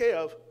take care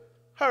of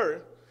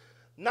her,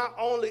 not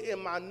only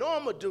in my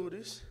normal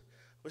duties,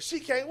 but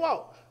she can't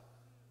walk.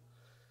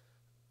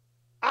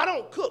 I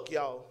don't cook,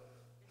 y'all.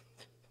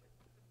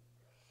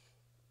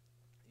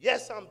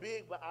 Yes, I'm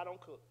big, but I don't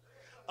cook.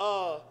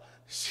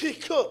 She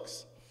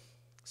cooks.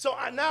 So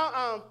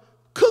I'm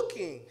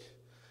cooking,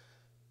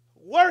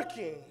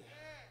 working,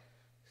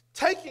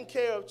 taking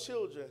care of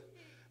children,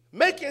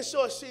 making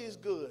sure she's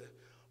good,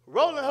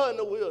 rolling her in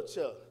the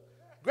wheelchair,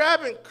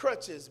 grabbing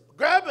crutches,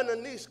 grabbing a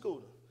knee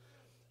scooter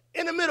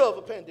in the middle of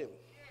a pandemic.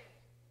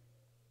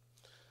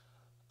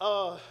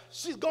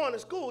 She's going to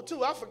school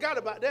too. I forgot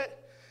about that.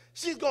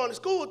 She's going to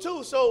school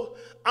too, so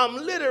I'm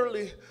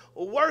literally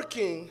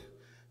working,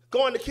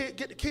 going to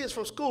get the kids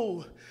from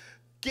school,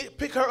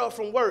 pick her up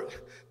from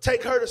work,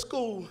 take her to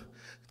school,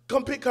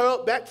 come pick her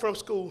up back from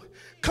school,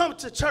 come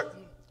to church.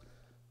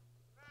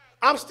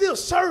 I'm still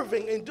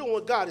serving and doing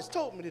what God has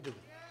told me to do.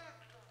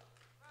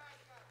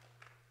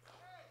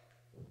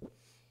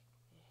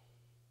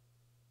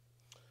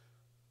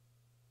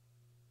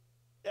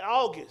 In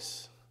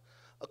August,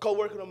 a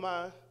co-worker of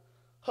mine,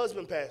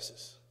 husband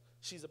passes.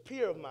 She's a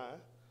peer of mine,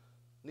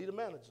 need a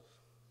manager.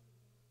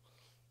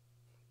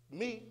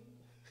 Me,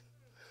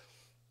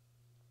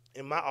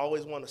 and I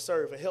always want to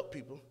serve and help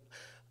people.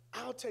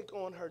 I'll take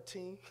on her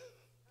team.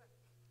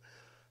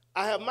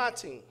 I have my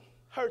team,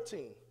 her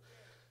team.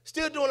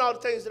 Still doing all the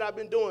things that I've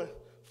been doing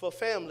for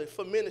family,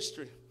 for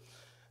ministry.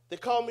 They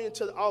called me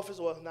into the office,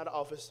 well, not the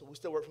office, we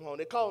still work from home.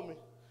 They called me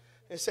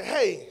and said,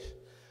 hey,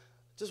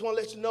 just want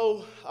to let you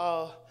know,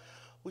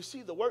 we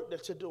see the work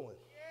that you're doing.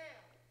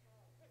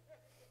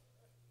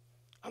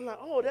 I'm like,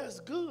 oh, that's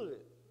good.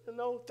 You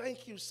know,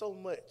 thank you so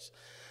much.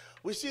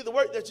 We see the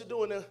work that you're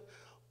doing. And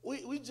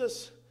we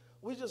just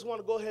want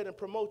to go ahead and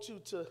promote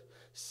you to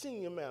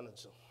senior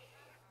manager.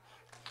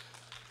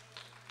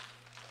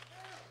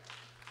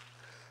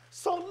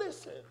 So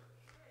listen,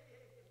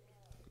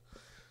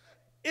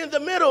 in the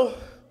middle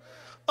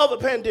of a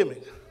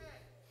pandemic,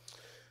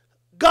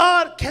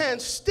 God can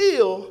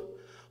still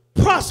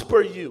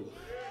prosper you.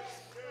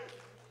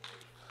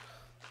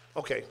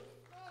 Okay.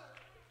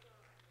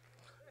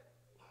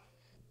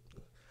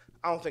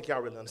 I don't think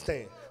y'all really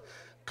understand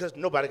because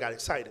nobody got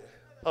excited.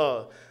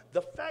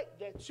 The fact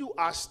that you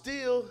are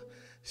still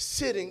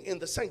sitting in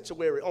the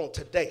sanctuary on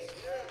today,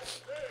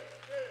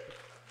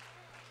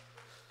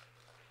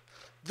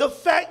 the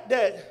fact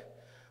that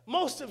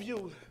most of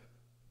you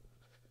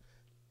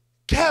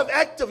have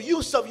active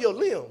use of your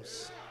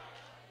limbs,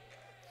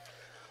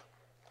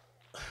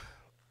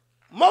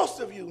 most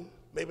of you,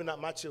 maybe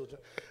not my children,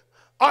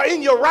 are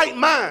in your right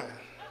mind.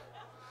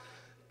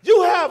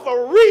 You have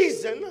a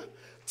reason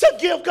to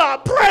give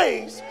God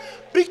praise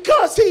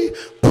because he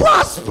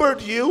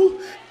prospered you.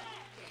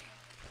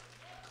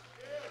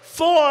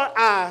 For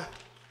I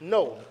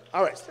know.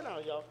 All right, sit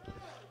down, y'all.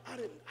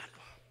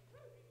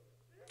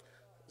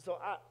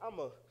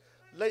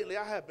 Lately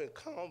I have been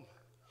calm.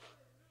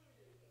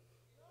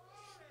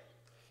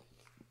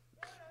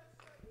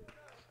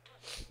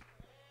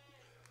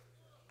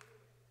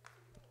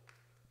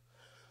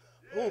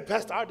 Oh,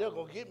 Pastor Ardell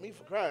gonna get me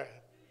for crying.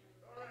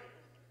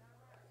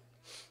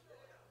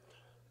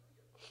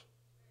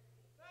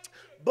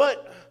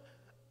 But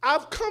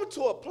I've come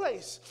to a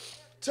place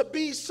to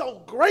be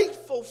so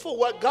grateful for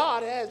what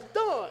God has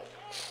done.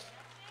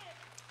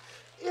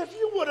 If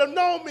you would have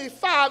known me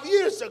 5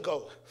 years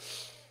ago,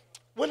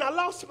 when I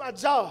lost my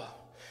job,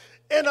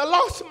 and I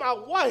lost my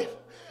wife,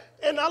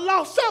 and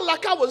felt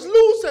like I was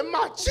losing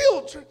my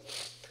children,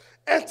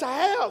 and to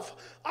have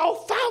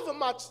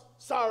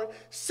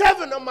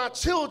seven of my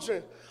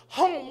children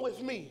home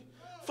with me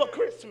for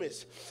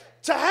Christmas,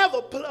 to have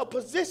a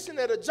position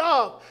at a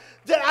job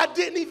that I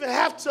didn't even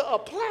have to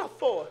apply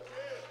for.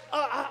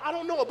 I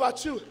don't know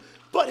about you,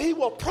 but he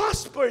will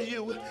prosper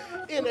you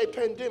in a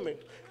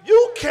pandemic.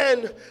 You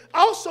can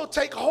also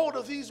take hold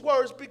of these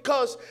words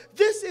because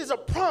this is a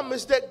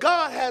promise that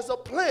God has a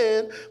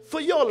plan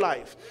for your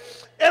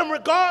life. And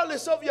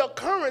regardless of your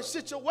current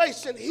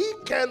situation, he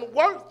can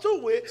work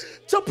through it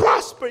to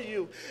prosper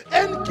you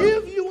and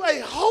give you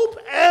a hope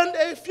and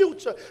a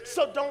future.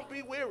 So don't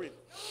be weary,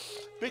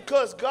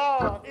 because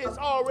God is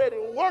already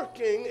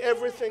working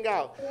everything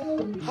out.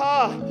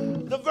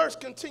 The verse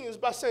continues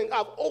by saying,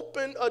 I've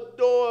opened a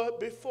door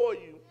before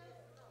you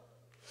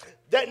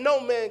that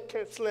no man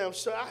can slam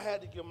shut. I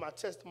had to give my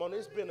testimony.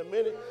 It's been a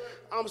minute.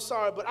 I'm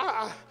sorry, but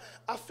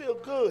I feel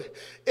good.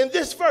 In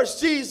this verse,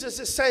 Jesus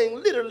is saying,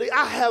 literally,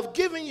 I have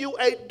given you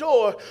a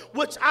door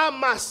which I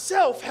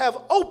myself have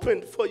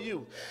opened for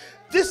you.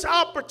 This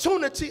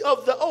opportunity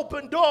of the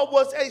open door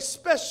was a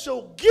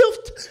special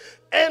gift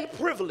and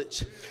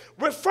privilege,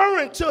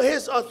 referring to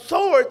his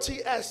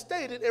authority as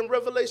stated in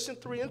Revelation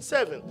 3 and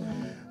 7.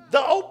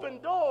 The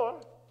open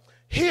door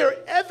here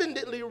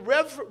evidently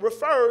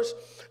refers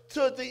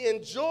to the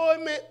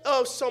enjoyment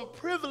of some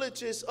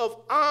privileges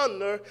of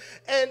honor,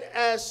 and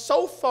as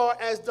so far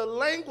as the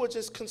language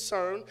is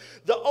concerned,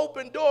 the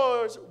open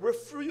doors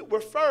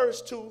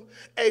refers to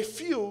a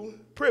few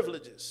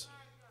privileges.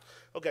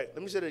 Okay,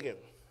 let me say it again.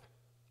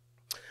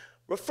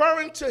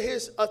 Referring to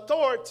his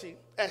authority,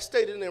 as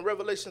stated in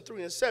Revelation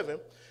 3 and 7,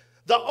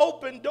 the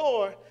open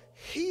door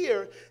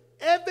here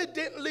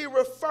evidently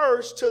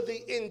refers to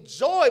the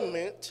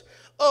enjoyment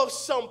of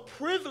some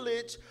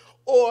privilege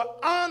or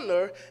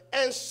honor,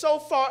 and so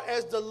far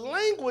as the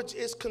language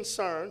is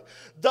concerned,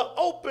 the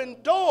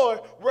open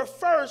door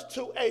refers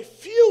to a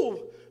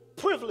few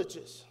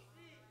privileges.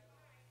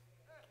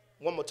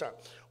 One more time.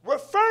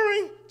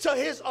 Referring to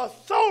his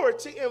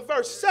authority in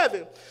verse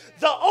 7,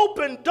 the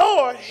open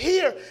door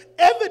here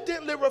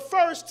evidently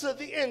refers to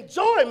the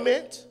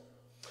enjoyment,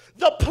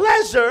 the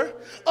pleasure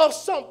of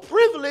some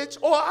privilege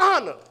or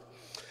honor.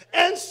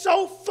 And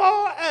so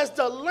far as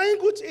the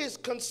language is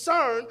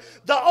concerned,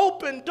 the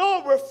open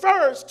door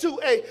refers to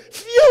a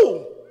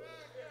few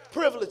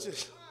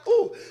privileges.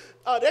 Ooh,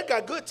 that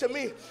got good to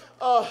me.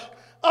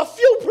 A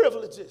few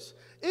privileges.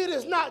 It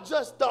is not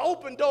just the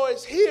open door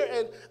is here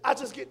and I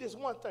just get this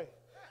one thing.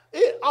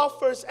 It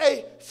offers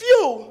a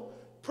few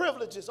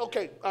privileges.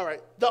 Okay, all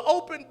right. The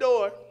open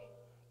door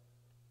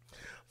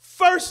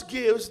first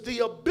gives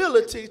the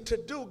ability to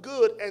do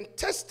good and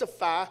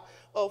testify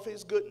of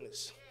his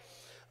goodness.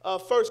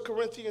 1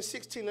 Corinthians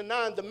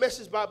 16:9, the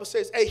Message Bible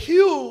says, a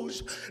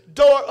huge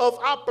door of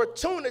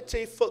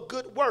opportunity for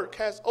good work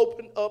has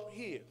opened up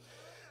here.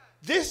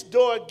 This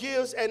door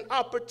gives an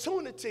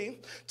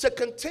opportunity to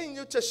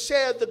continue to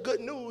share the good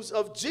news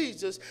of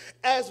Jesus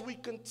as we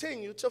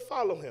continue to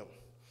follow him.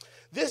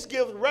 This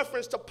gives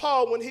reference to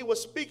Paul when he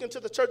was speaking to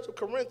the church of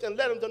Corinth and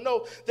let them to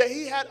know that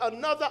he had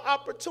another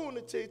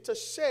opportunity to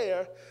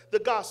share the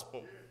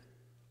gospel.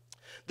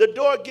 The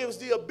door gives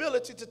the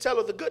ability to tell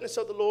of the goodness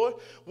of the Lord.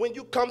 When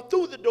you come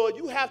through the door,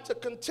 you have to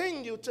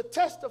continue to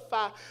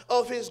testify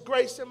of his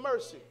grace and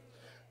mercy.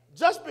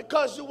 Just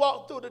because you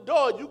walk through the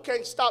door, you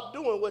can't stop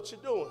doing what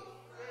you're doing.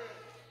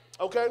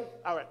 Okay?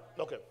 All right.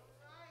 Okay.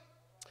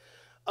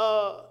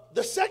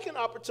 The second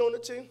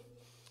opportunity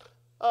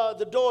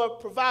the door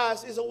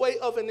provides is a way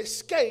of an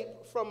escape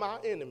from our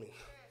enemy.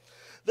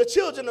 The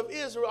children of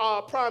Israel are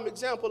a prime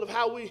example of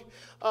how we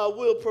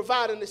will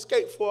provide an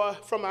escape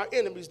from our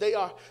enemies. They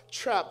are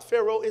trapped.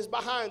 Pharaoh is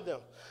behind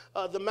them.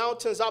 The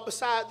mountains are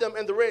beside them,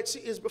 and the Red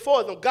Sea is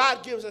before them.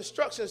 God gives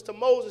instructions to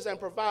Moses and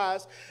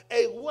provides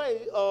a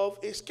way of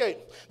escape.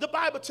 The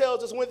Bible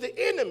tells us when the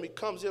enemy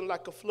comes in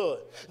like a flood,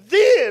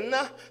 then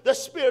the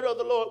Spirit of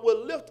the Lord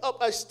will lift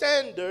up a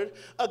standard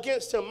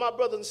against him. My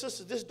brothers and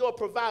sisters, this door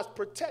provides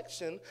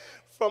protection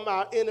from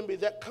our enemy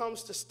that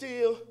comes to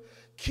steal,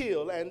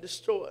 kill, and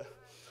destroy.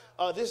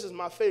 This is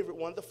my favorite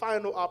one, the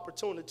final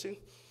opportunity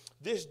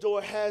this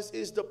door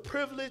is the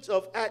privilege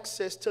of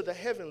access to the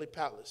heavenly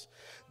palace.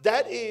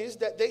 That is,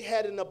 that they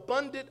had an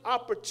abundant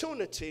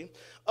opportunity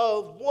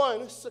of,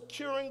 one,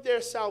 securing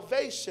their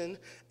salvation,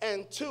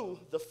 and two,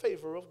 the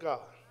favor of God.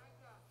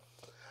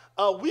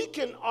 We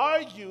can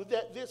argue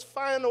that this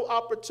final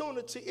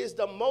opportunity is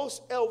the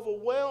most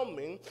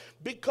overwhelming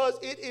because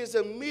it is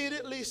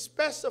immediately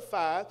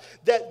specified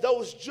that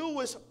those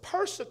Jewish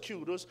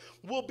persecutors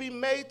will be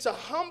made to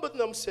humble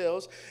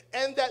themselves,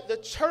 and that the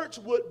church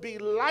would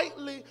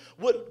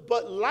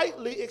but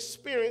lightly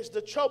experience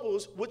the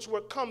troubles which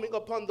were coming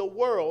upon the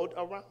world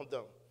around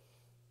them.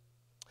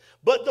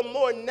 But the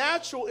more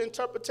natural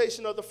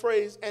interpretation of the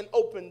phrase "an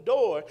open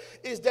door"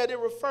 is that it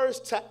refers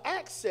to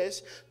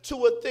access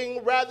to a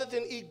thing rather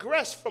than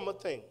egress from a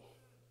thing.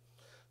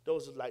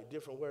 Those are like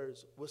different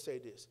words. We'll say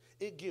this.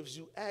 It gives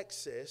you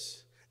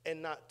access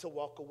and not to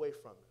walk away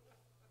from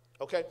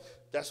it. Okay?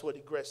 That's what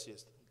egress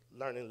is,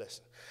 learning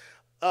lesson.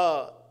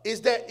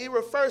 is that it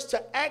refers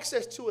to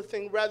access to a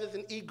thing rather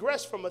than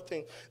egress from a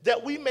thing.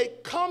 That we may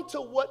come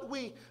to what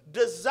we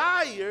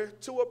desire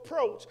to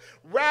approach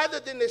rather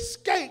than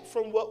escape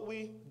from what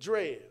we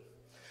dread.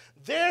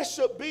 There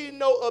should be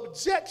no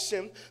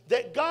objection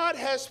that God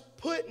has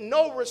put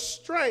no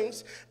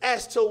restraints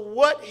as to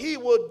what he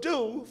will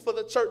do for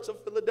the church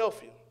of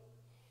Philadelphia.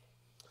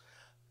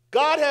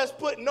 God has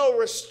put no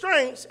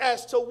restraints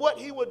as to what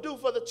he will do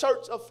for the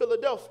church of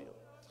Philadelphia.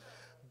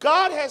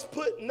 God has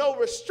put no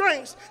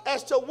restraints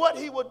as to what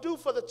he will do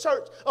for the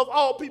church of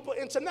All People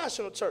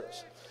International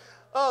Church.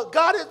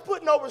 God has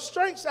put no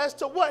restraints as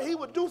to what he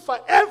would do for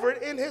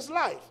Everett in his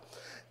life.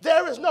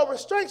 There is no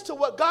restraints to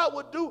what God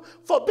would do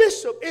for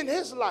Bishop in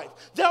his life.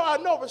 There are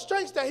no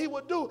restraints that he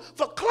would do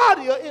for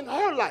Claudia in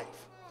her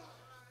life.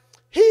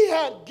 He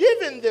had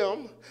given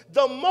them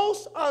the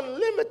most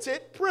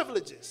unlimited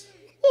privileges.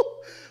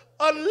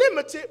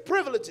 Unlimited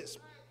privileges.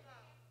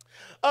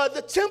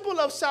 The temple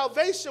of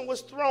salvation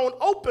was thrown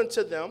open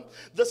to them.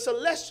 The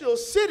celestial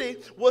city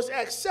was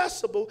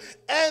accessible,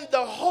 and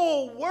the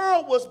whole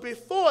world was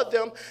before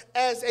them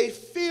as a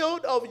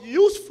field of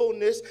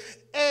usefulness,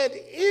 and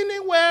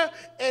anywhere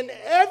and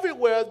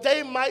everywhere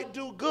they might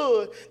do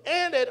good,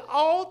 and at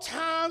all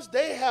times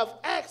they have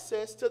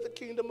access to the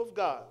kingdom of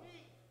God.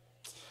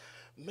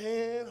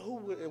 Man, who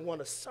wouldn't want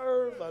to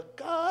serve a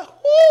God?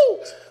 Woo!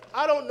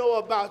 I don't know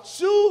about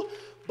you,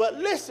 but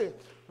listen,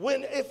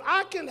 if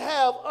I can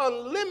have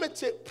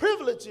unlimited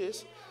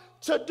privileges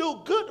to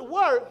do good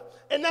work,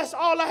 and that's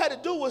all I had to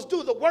do was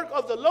do the work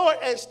of the Lord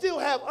and still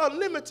have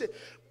unlimited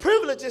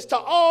privileges to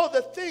all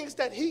the things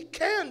that he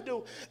can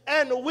do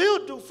and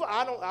will do for,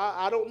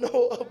 I don't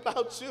know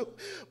about you,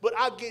 but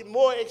I get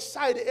more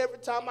excited every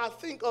time I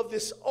think of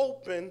this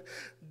open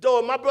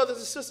door. My brothers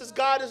and sisters,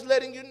 God is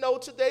letting you know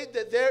today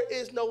that there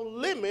is no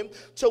limit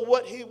to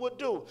what he would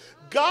do.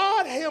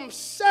 God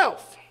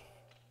himself.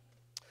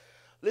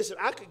 Listen,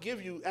 I could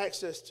give you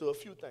access to a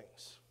few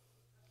things.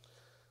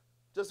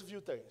 Just a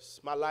few things.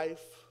 My life,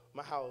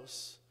 my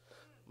house,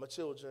 my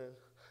children,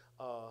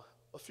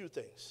 a few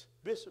things.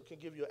 Bishop can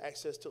give you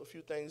access to a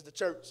few things. The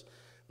church,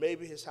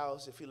 maybe his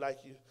house if he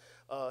like you.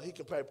 He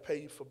can probably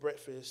pay you for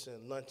breakfast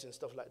and lunch and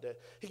stuff like that.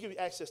 He can give you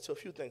access to a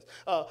few things.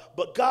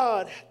 But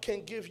God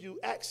can give you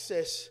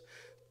access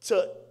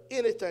to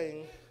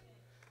anything,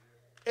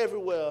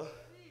 everywhere,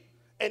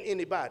 and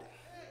anybody.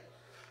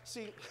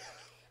 See,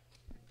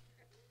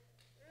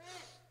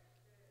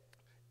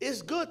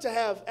 it's good to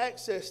have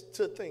access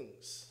to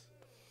things.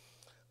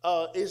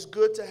 It's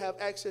good to have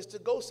access to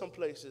go some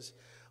places.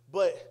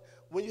 But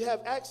when you have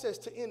access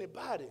to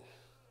anybody,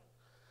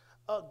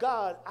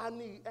 God, I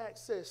need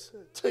access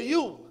to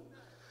you.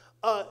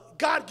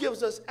 God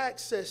gives us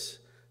access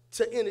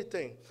to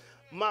anything.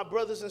 My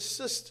brothers and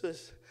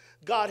sisters,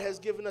 God has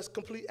given us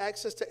complete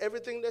access to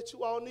everything that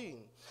you all need.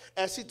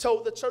 As he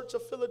told the church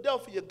of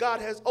Philadelphia,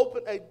 God has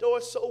opened a door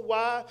so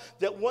wide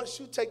that once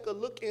you take a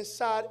look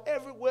inside,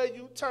 everywhere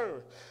you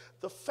turn,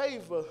 the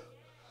favor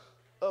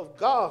of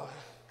God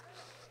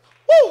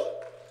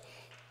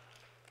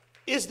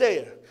is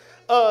there.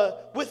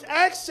 With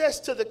access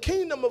to the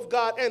kingdom of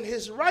God and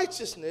his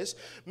righteousness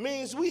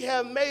means we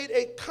have made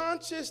a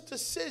conscious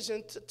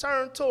decision to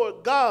turn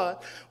toward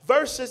God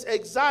versus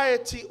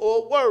anxiety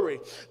or worry.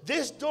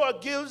 This door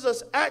gives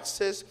us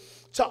access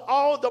to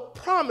all the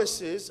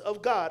promises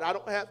of God. I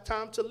don't have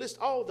time to list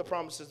all the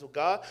promises of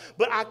God,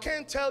 but I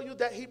can tell you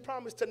that he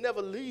promised to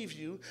never leave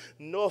you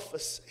nor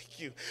forsake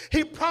you.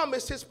 He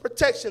promised his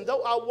protection.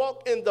 Though I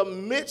walk in the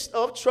midst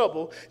of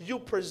trouble, you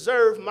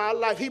preserve my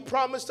life. He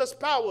promised us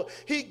power.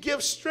 He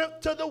gives strength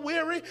to the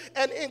weary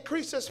and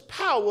increases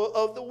power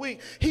of the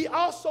weak. He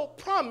also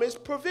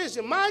promised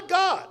provision. My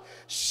God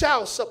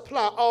shall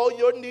supply all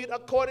your need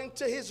according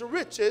to his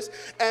riches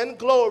and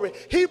glory.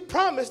 He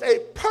promised a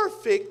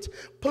perfect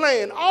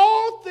plan.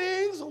 All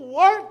things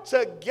work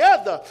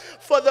together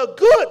for the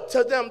good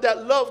to them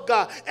that love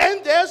God.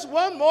 And there's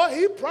one more.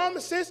 He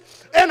promises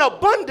an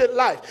abundant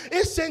life.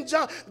 It's in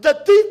John.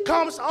 The thief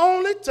comes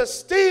only to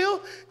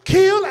steal,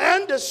 kill,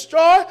 and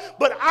destroy,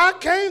 but I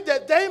came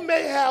that they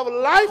may have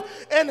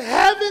life and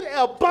have it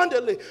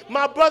abundantly.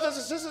 My brothers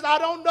and sisters, I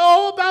don't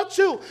know about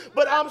you,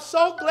 but I'm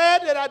so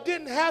glad that I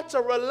didn't have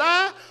to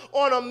rely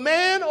on a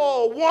man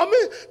or a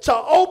woman to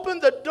open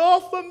the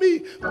door for me.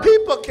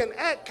 People can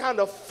act kind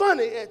of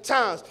funny at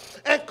times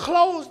and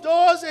close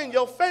doors in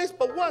your face,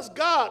 but once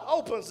God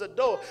opens the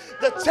door,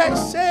 the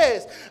text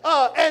says,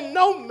 and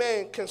no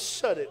man can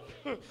shut it.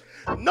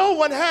 No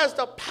one has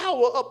the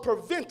power of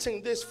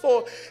preventing this,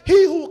 for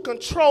he who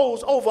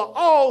controls over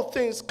all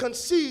things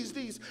concedes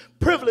these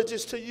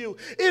privileges to you.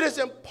 It is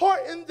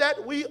important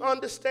that we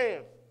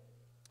understand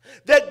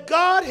that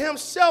God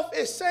himself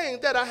is saying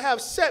that I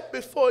have set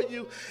before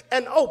you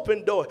an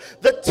open door.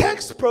 The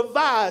text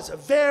provides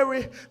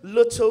very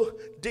little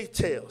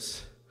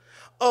details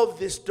of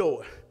this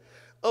door,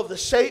 of the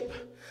shape,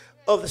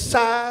 of the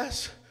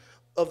size,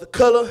 of the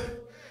color.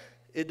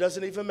 It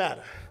doesn't even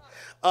matter.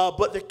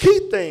 But the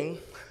key thing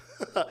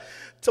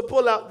to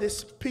pull out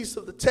this piece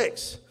of the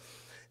text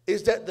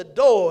is that the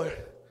door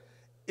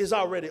is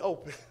already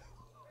open.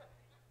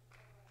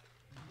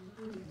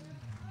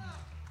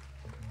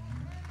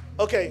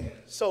 Okay,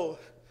 so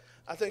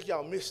I think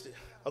y'all missed it.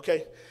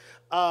 Okay.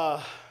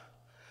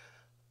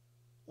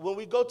 When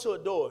we go to a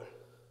door,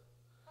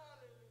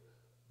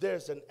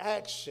 there's an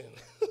action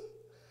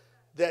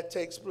that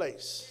takes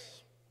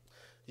place.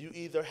 You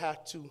either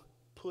have to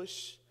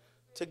push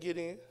to get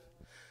in,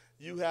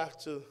 you have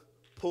to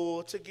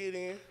pull to get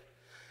in,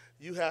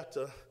 you have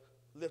to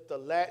lift the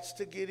latch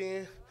to get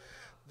in.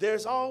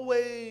 There's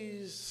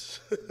always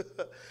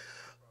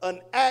an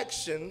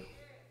action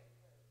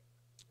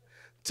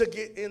to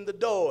get in the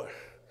door.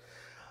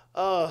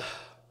 But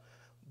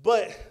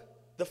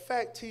the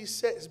fact he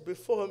sets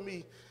before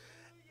me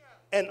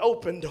an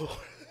open door.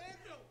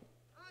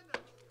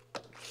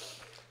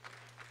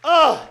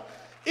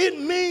 It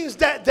means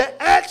that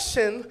the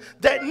action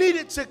that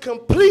needed to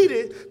complete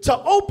it to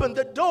open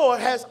the door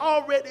has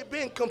already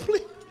been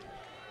completed.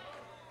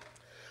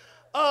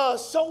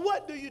 So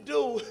what do you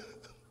do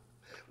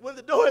when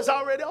the door is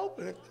already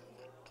open?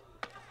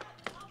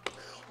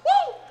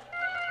 Woo!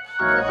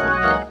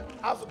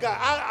 I forgot.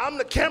 I'm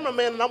the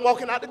cameraman and I'm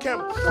walking out the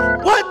camera.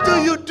 What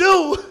do you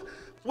do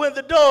when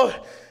the door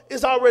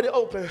is already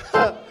open?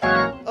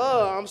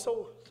 I'm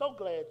so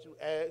glad you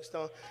asked.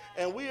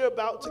 And we are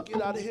about to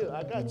get out of here.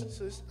 I got you,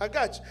 sis. I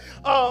got you.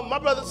 My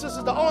brothers and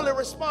sisters, the only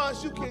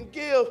response you can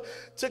give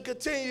to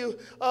continue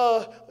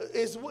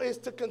is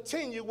to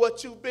continue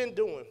what you've been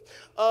doing.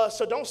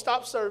 So don't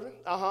stop serving.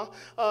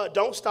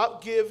 Don't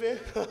stop giving.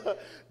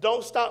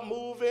 Don't stop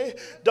moving.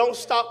 Don't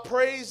stop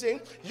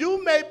praising.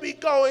 You may be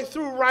going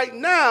through right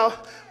now,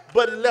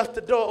 but it left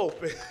the door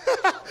open.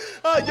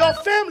 Your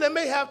family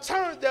may have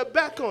turned their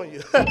back on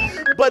you,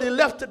 but it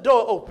left the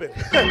door open.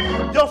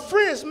 Your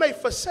friends may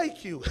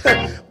forsake you,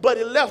 but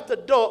it left the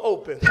door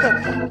open.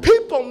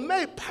 People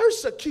may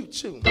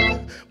persecute you,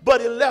 but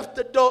it left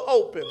the door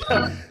open.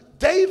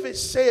 David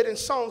said in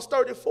Psalms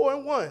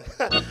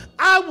 34:1,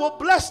 I will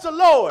bless the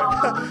Lord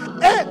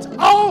at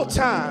all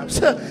times.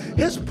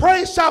 His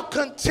praise shall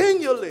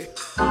continually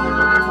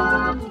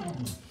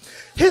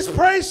His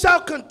praise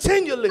shall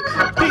continually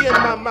be in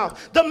my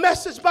mouth. The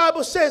Message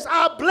Bible says,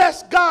 I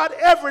bless God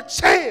every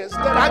chance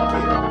that I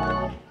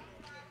get.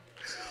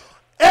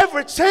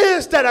 Every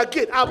chance that I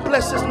get, I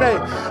bless his name.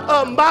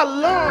 My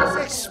lungs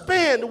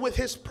expand with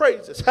his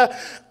praises.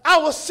 I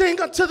will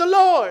sing unto the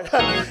Lord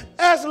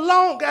as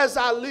long as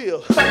I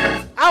live.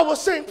 I will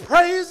sing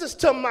praises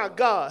to my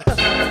God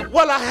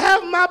while I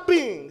have my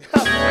being.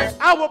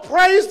 I will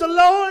praise the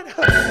Lord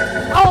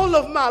all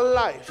of my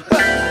life.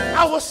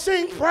 I will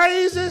sing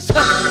praises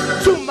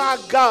to my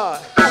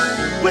God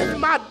with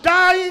my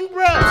dying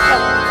breath.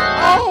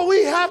 All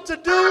we have to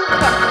do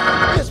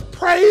is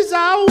praise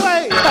our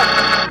way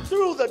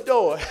through the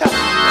door.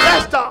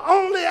 That's the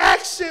only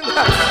action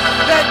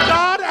that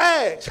God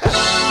asks,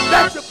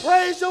 that you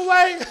praise your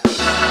way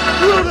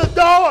through the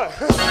door.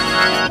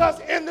 Because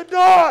in the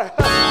door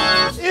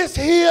is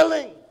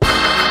healing.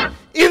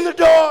 In the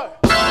door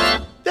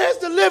there's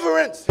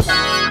deliverance.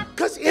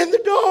 Because in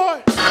the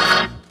door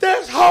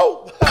there's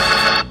hope.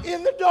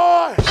 In the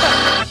door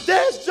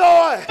there's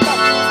joy.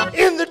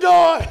 In the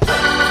door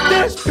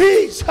there's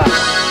peace.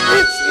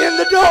 It's in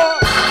the door.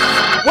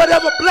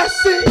 Whatever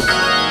blessing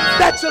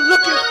that you're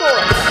looking for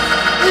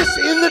is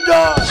in the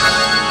door.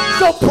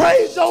 So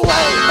praise your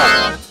way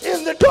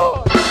in the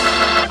door.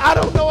 I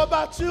don't know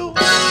about you,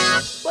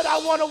 but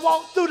I want to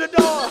walk through the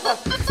door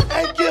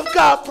and give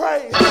God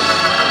praise.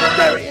 Is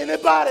there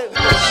anybody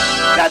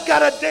that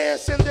got a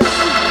dance in their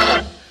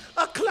feet,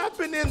 a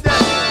clapping in their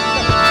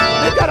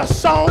hands? They got a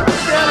song in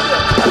their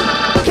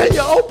lips. Can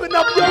you open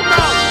up your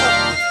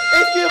mouth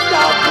and give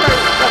God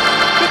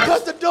praise?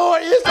 Because the door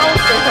is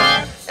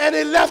open. And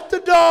he left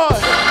the door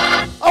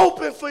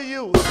open for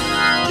you.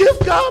 Give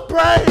God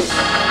praise.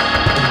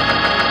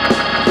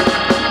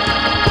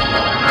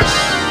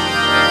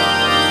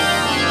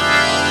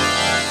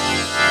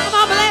 Come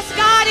on, bless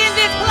God in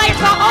this place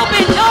for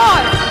open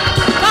doors.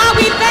 God,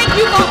 we thank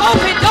you for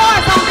open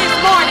doors on this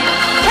morning.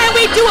 Can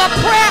we do a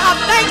prayer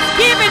of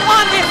thanksgiving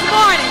on this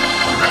morning?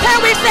 Can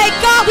we say,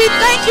 God, we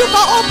thank you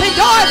for open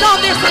doors on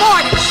this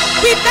morning.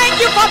 We thank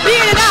you for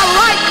being in our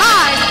right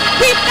mind.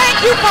 We thank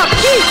you for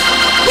peace.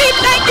 We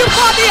thank you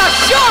for the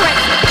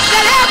assurance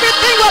that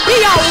everything will be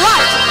all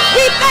right.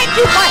 We thank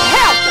you for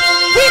health.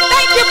 We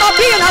thank you for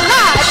being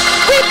alive.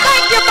 We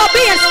thank you for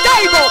being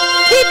stable.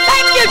 We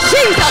thank you,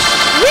 Jesus.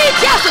 We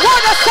just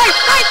want to say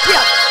thank you.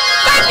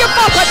 Thank you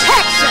for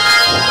protection.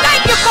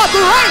 Thank you for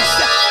grace.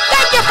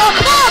 Thank you for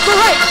more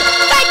grace.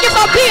 Thank you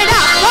for being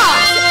our God.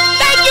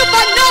 Thank you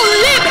for no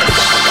limits.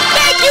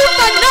 Thank you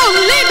for no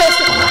limits.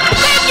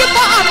 Thank you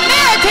for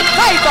unmerited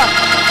favor.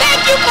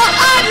 Thank you for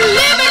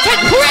unlimited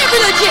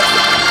privileges.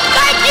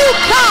 Thank you,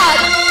 God,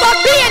 for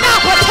being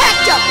our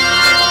protector.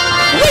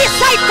 We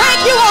say thank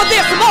you on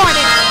this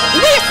morning.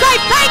 We say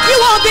thank you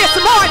on this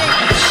morning.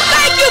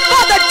 Thank you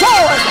for the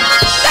doors.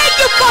 Thank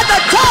you for the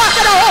doors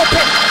that are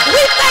open.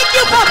 We thank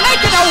you for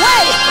making a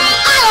way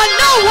out of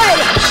no way.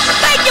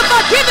 Thank you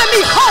for giving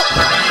me hope.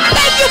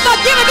 Thank you for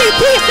giving me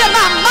peace in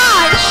my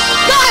mind.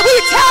 God, we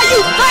tell you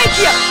thank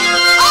you.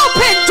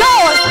 Open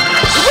doors.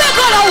 We're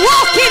going to walk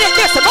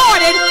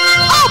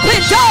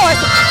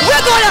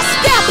going to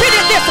step in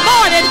it this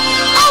morning.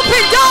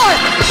 Open doors.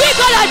 We're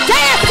going to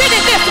dance in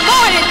it this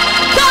morning.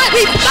 God,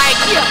 we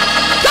thank you.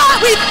 God,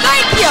 we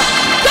thank you.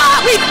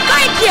 God, we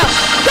thank you.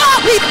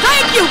 God, we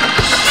thank you.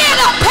 In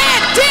a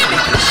pandemic,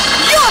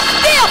 you're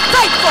still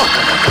faithful.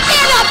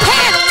 In a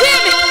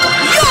pandemic,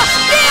 you're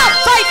still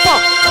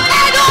faithful.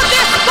 And on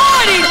this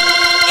morning,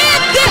 in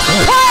this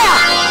prayer,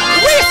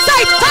 we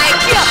say thank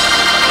you.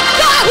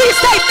 God, we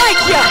say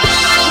thank you.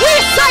 We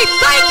say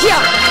thank you.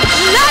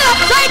 Let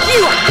us thank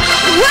you.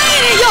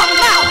 Rain in your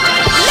mouth.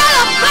 Let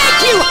us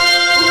thank you.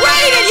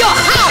 Rain in your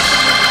house.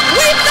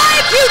 We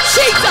thank you,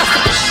 Jesus.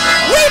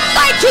 We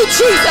thank you,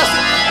 Jesus.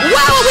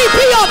 Where would we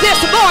be on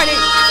this morning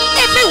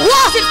if it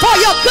wasn't for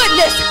your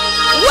goodness?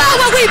 Where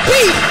would we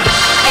be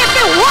if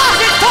it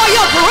wasn't for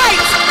your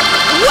grace?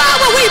 Where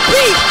would we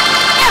be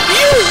if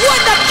you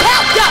wouldn't have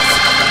kept us?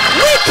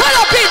 We could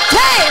have been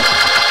dead,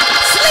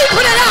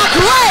 sleeping in our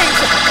graves.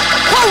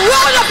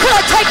 Corona could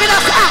have taken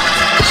us out.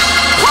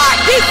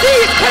 Heart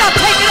disease could have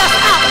taken us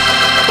out.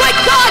 But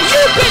God,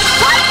 you've been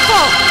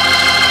faithful.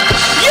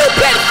 You've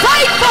been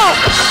faithful.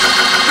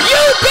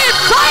 You've been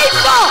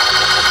faithful.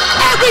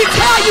 And we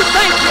tell you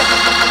thank you.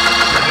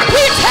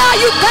 We tell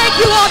you thank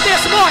you on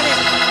this morning.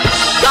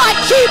 God,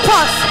 keep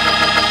us.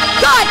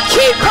 God,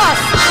 keep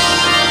us.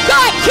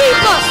 God, keep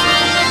us.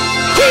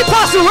 Keep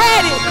us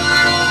ready.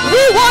 We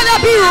want to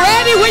be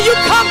ready when you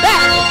come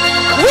back.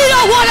 We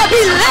don't want to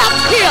be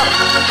left here.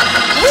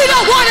 We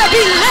don't want to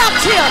be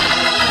left here.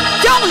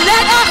 Don't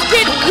let us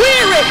get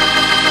weary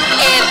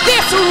in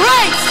this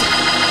race.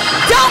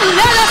 Don't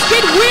let us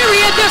get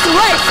weary in this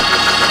race.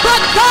 But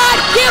God,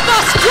 give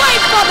us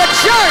strength for the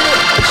journey.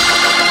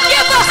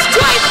 Give us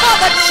strength for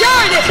the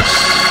journey.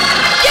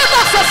 Give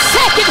us a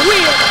second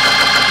wind.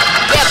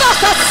 Give us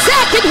a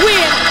second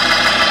wind.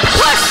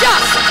 Push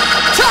us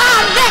to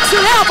our next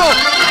level.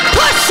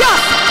 Push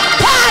us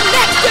to our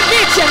next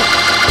dimension.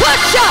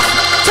 Push us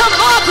to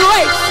more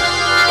grace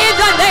in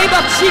the name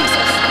of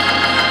Jesus.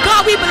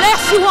 God, we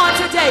bless you on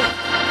today.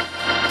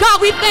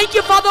 God, we thank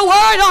you for the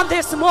word on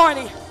this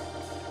morning.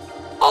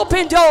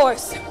 Open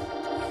doors,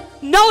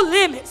 no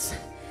limits,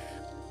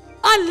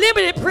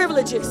 unlimited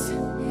privileges,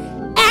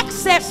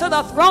 access to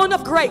the throne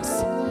of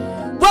grace,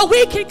 where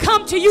we can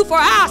come to you for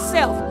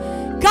ourselves.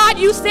 God,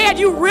 you said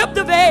you ripped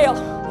the veil,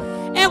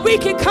 and we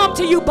can come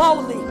to you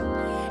boldly.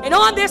 And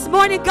on this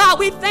morning, God,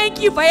 we thank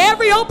you for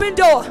every open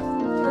door.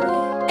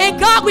 And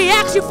God, we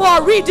ask you for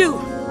a redo.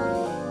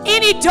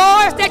 Any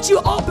doors that you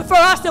opened for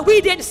us that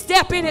we didn't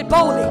step in it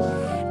boldly,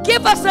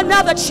 give us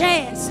another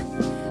chance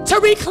to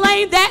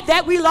reclaim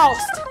that we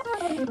lost.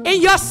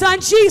 In your son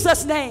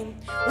Jesus' name,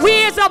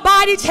 we as a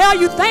body tell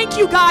you thank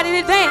you, God, in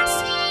advance.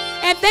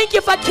 And thank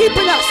you for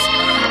keeping us.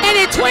 And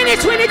in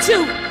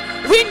 2022,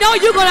 we know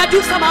you're going to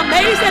do some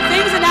amazing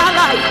things in our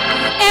life.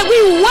 And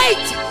we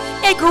wait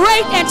in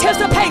great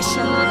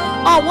anticipation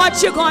on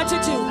what you're going to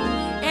do.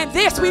 And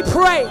this we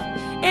pray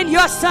in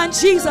your son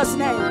Jesus'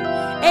 name.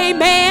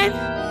 Amen,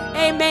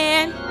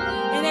 amen,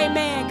 and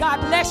amen. God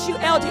bless you,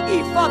 Elder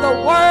E, for the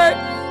word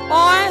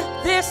on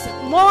this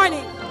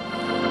morning.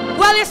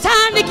 Well, it's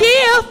time to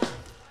give.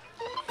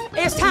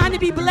 It's time to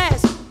be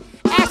blessed.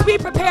 As we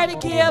prepare to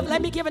give,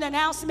 let me give an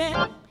announcement.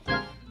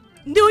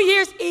 New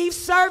Year's Eve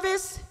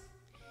service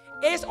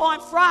is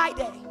on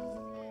Friday.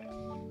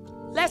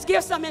 Let's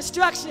give some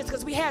instructions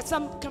because we had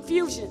some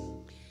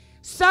confusion.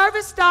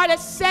 Service started at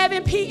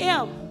 7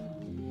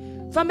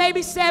 p.m. from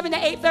maybe 7 to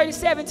 8:30,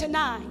 7 to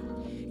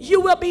 9.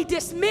 You will be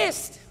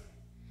dismissed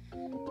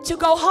to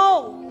go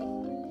home.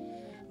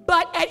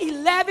 But at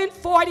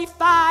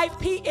 11:45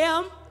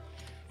 p.m.,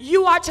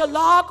 you are to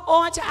log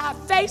on to our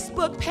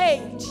Facebook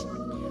page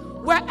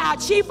where our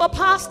chief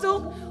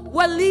apostle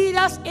will lead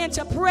us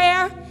into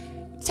prayer,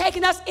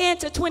 taking us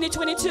into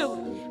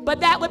 2022. But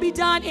that will be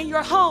done in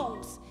your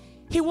homes.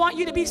 He wants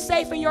you to be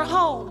safe in your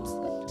homes.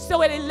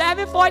 So at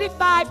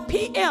 11:45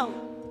 p.m.,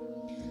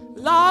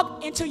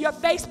 log into your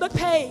Facebook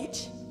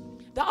page,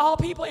 the All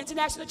People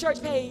International Church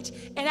page,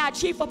 and our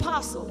chief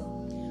apostle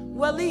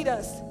will lead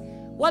us.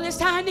 Well, it's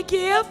time to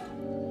give.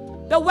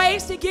 The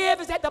ways to give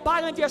is at the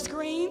bottom of your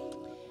screen.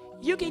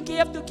 You can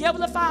give through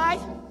Givelify.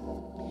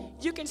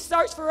 You can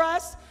search for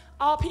us,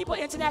 All People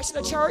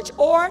International Church,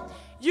 or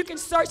you can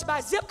search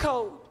by zip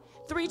code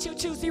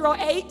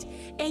 32208,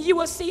 and you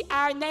will see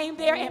our name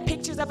there and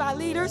pictures of our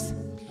leaders.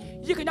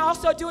 You can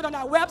also do it on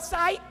our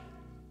website,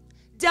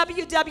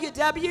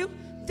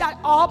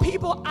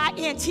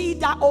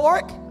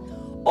 www.allpeopleint.org,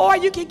 or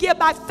you can give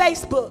by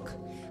Facebook.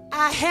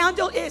 Our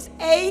handle is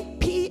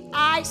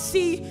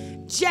APIC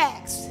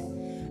Jax.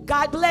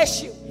 God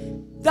bless you.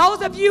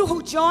 Those of you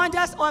who joined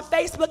us on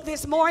Facebook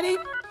this morning,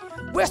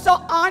 we're so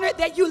honored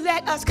that you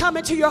let us come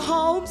into your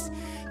homes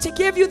to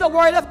give you the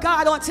word of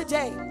God on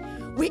today.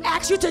 We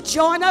ask you to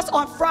join us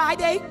on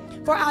Friday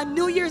for our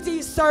New Year's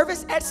Eve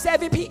service at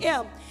 7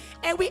 p.m.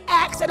 And we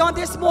ask that on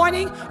this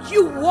morning,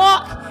 you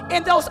walk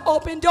in those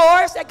open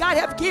doors that God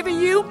has given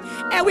you.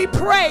 And we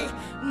pray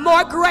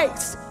more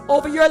grace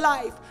over your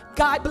life.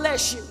 God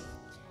bless you.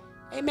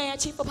 Amen,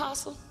 Chief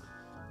Apostle.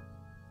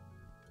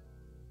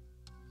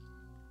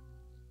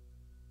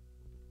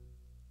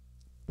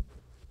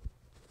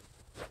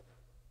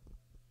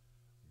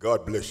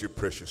 God bless you,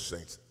 precious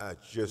saints. I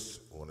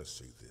just want to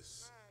say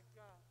this.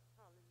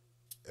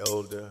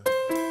 Elder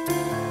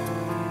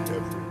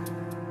Everett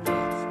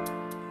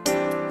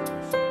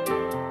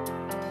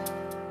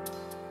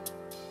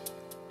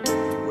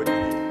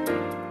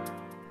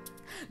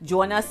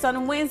Join us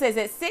on Wednesdays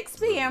at 6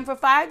 p.m. for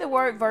Fire the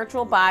Word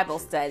Virtual Bible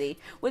Study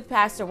with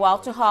Pastor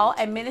Walter Hall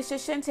and Minister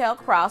Chantel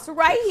Cross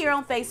right here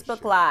on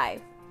Facebook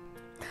Live.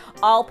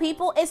 All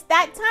people, it's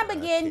that time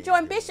again.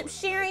 Join Bishop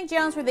Sharon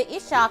Jones for the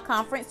Ishah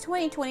Conference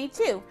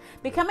 2022,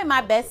 Becoming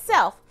My Best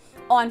Self,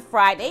 on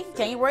Friday,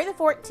 January the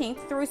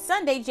 14th through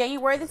Sunday,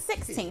 January the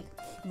 16th.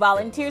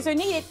 Volunteers are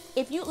needed.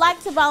 If you'd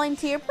like to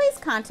volunteer, please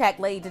contact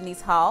Lady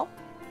Denise Hall.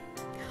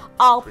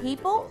 All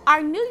people,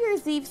 our New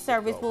Year's Eve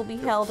service will be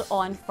held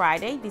on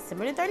Friday,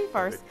 December the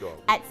 31st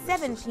at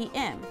 7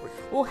 p.m.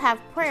 We'll have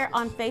prayer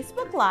on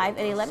Facebook Live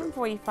at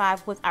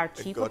 11:45 with our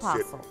Chief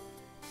Apostle.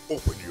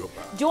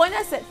 Join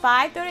us at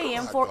 5:30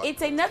 a.m. for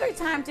It's Another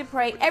Time to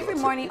Pray every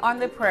morning on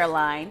the prayer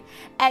line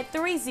at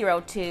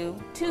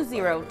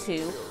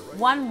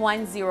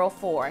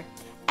 302-202-1104.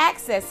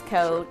 Access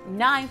code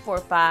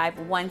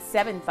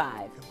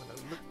 945175.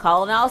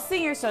 Call on all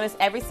seniors. Join us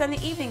every Sunday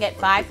evening at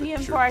 5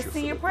 p.m. for our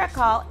senior prayer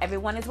call.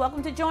 Everyone is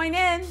welcome to join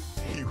in.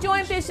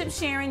 Join Bishop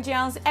Sharon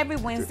Jones every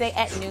Wednesday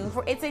at noon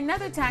for It's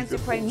Another Time to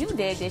Pray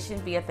Noonday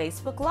Edition via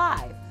Facebook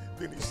Live.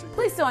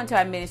 Please sow into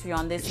our ministry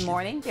on this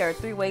morning. There are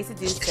 3 ways to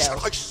do so.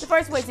 The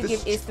first way to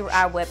give is through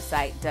our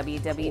website,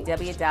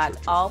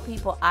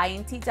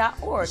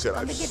 www.allpeopleint.org.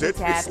 On the Giving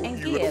tab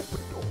and give.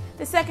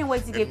 The second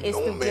way to give is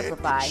through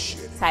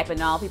Givelify. Type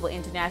in All People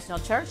International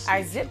Church.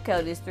 Our zip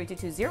code is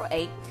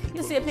 32208.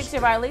 You'll see a picture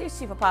of our leaders,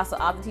 Chief Apostle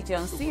Alden T.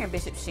 Jones Sr. and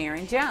Bishop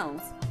Sharon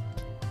Jones.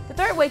 The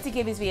third way to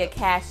give is via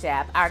Cash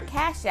App. Our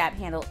Cash App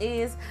handle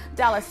is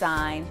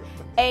 $APICJAX.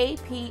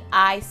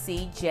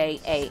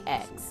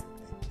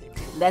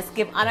 Let's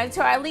give honor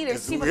to our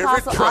leaders, Chief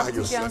Apostle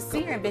Alden T. Jones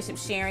Sr. and Bishop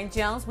Sharon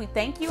Jones. We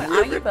thank you and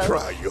honor you both,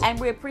 and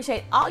we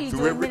appreciate all you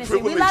do in ministry.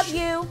 We love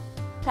you.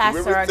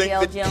 Pastor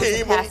Gail Jones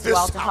and Pastor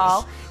Walter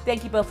Hall,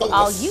 thank you both for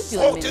all you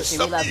do in ministry.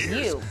 We love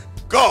you.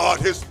 God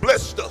has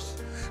blessed us,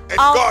 and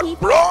all God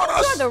people, brought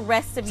us the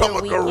rest of from your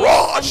a weekend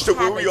garage to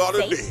where we are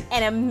today.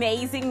 An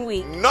amazing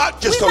week.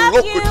 Not just a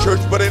local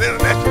church, but an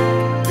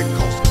international,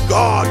 because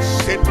God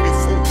sent me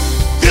for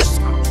this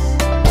house.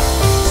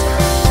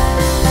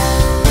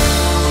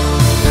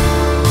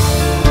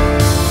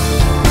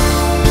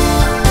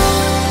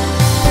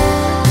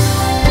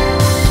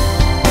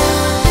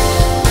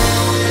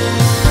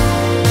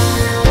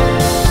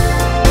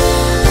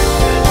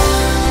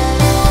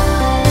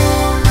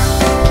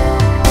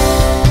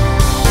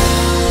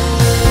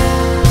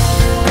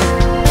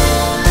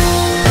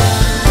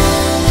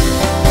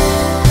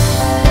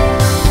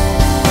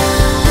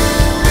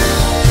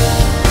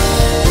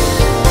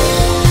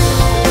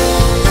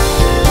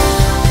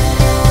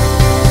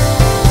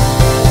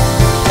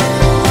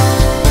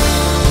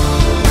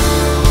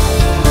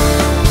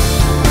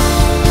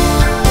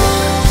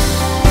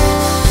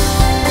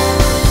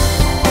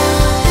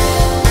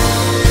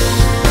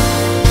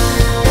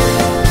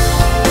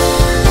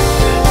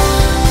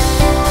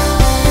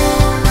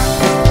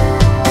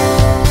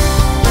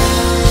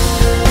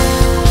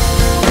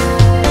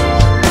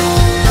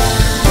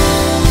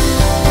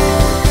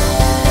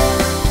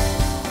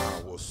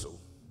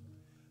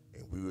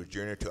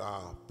 To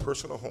our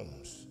personal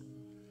homes.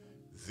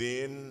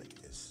 Then,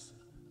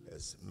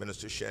 as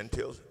Minister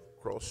Chantel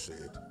Cross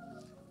said,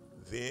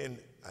 then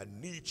I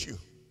need you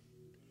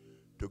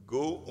to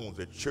go on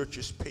the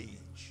church's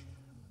page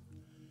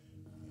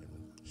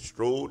and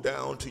stroll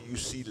down till you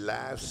see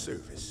live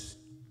service.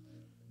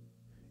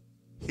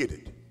 Hit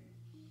it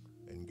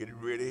and get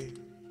ready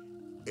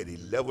at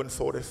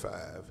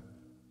 11:45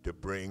 to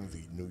bring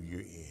the new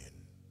year in.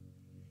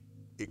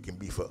 It can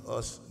be for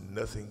us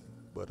nothing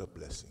but a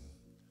blessing.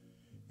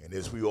 And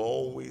as we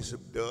always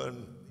have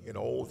done in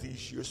all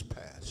these years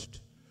past,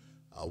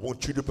 I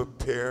want you to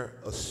prepare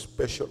a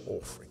special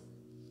offering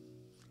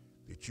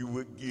that you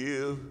would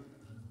give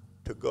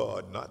to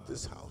God, not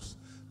this house,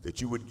 that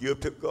you would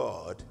give to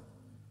God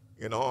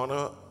in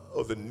honor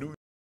of the new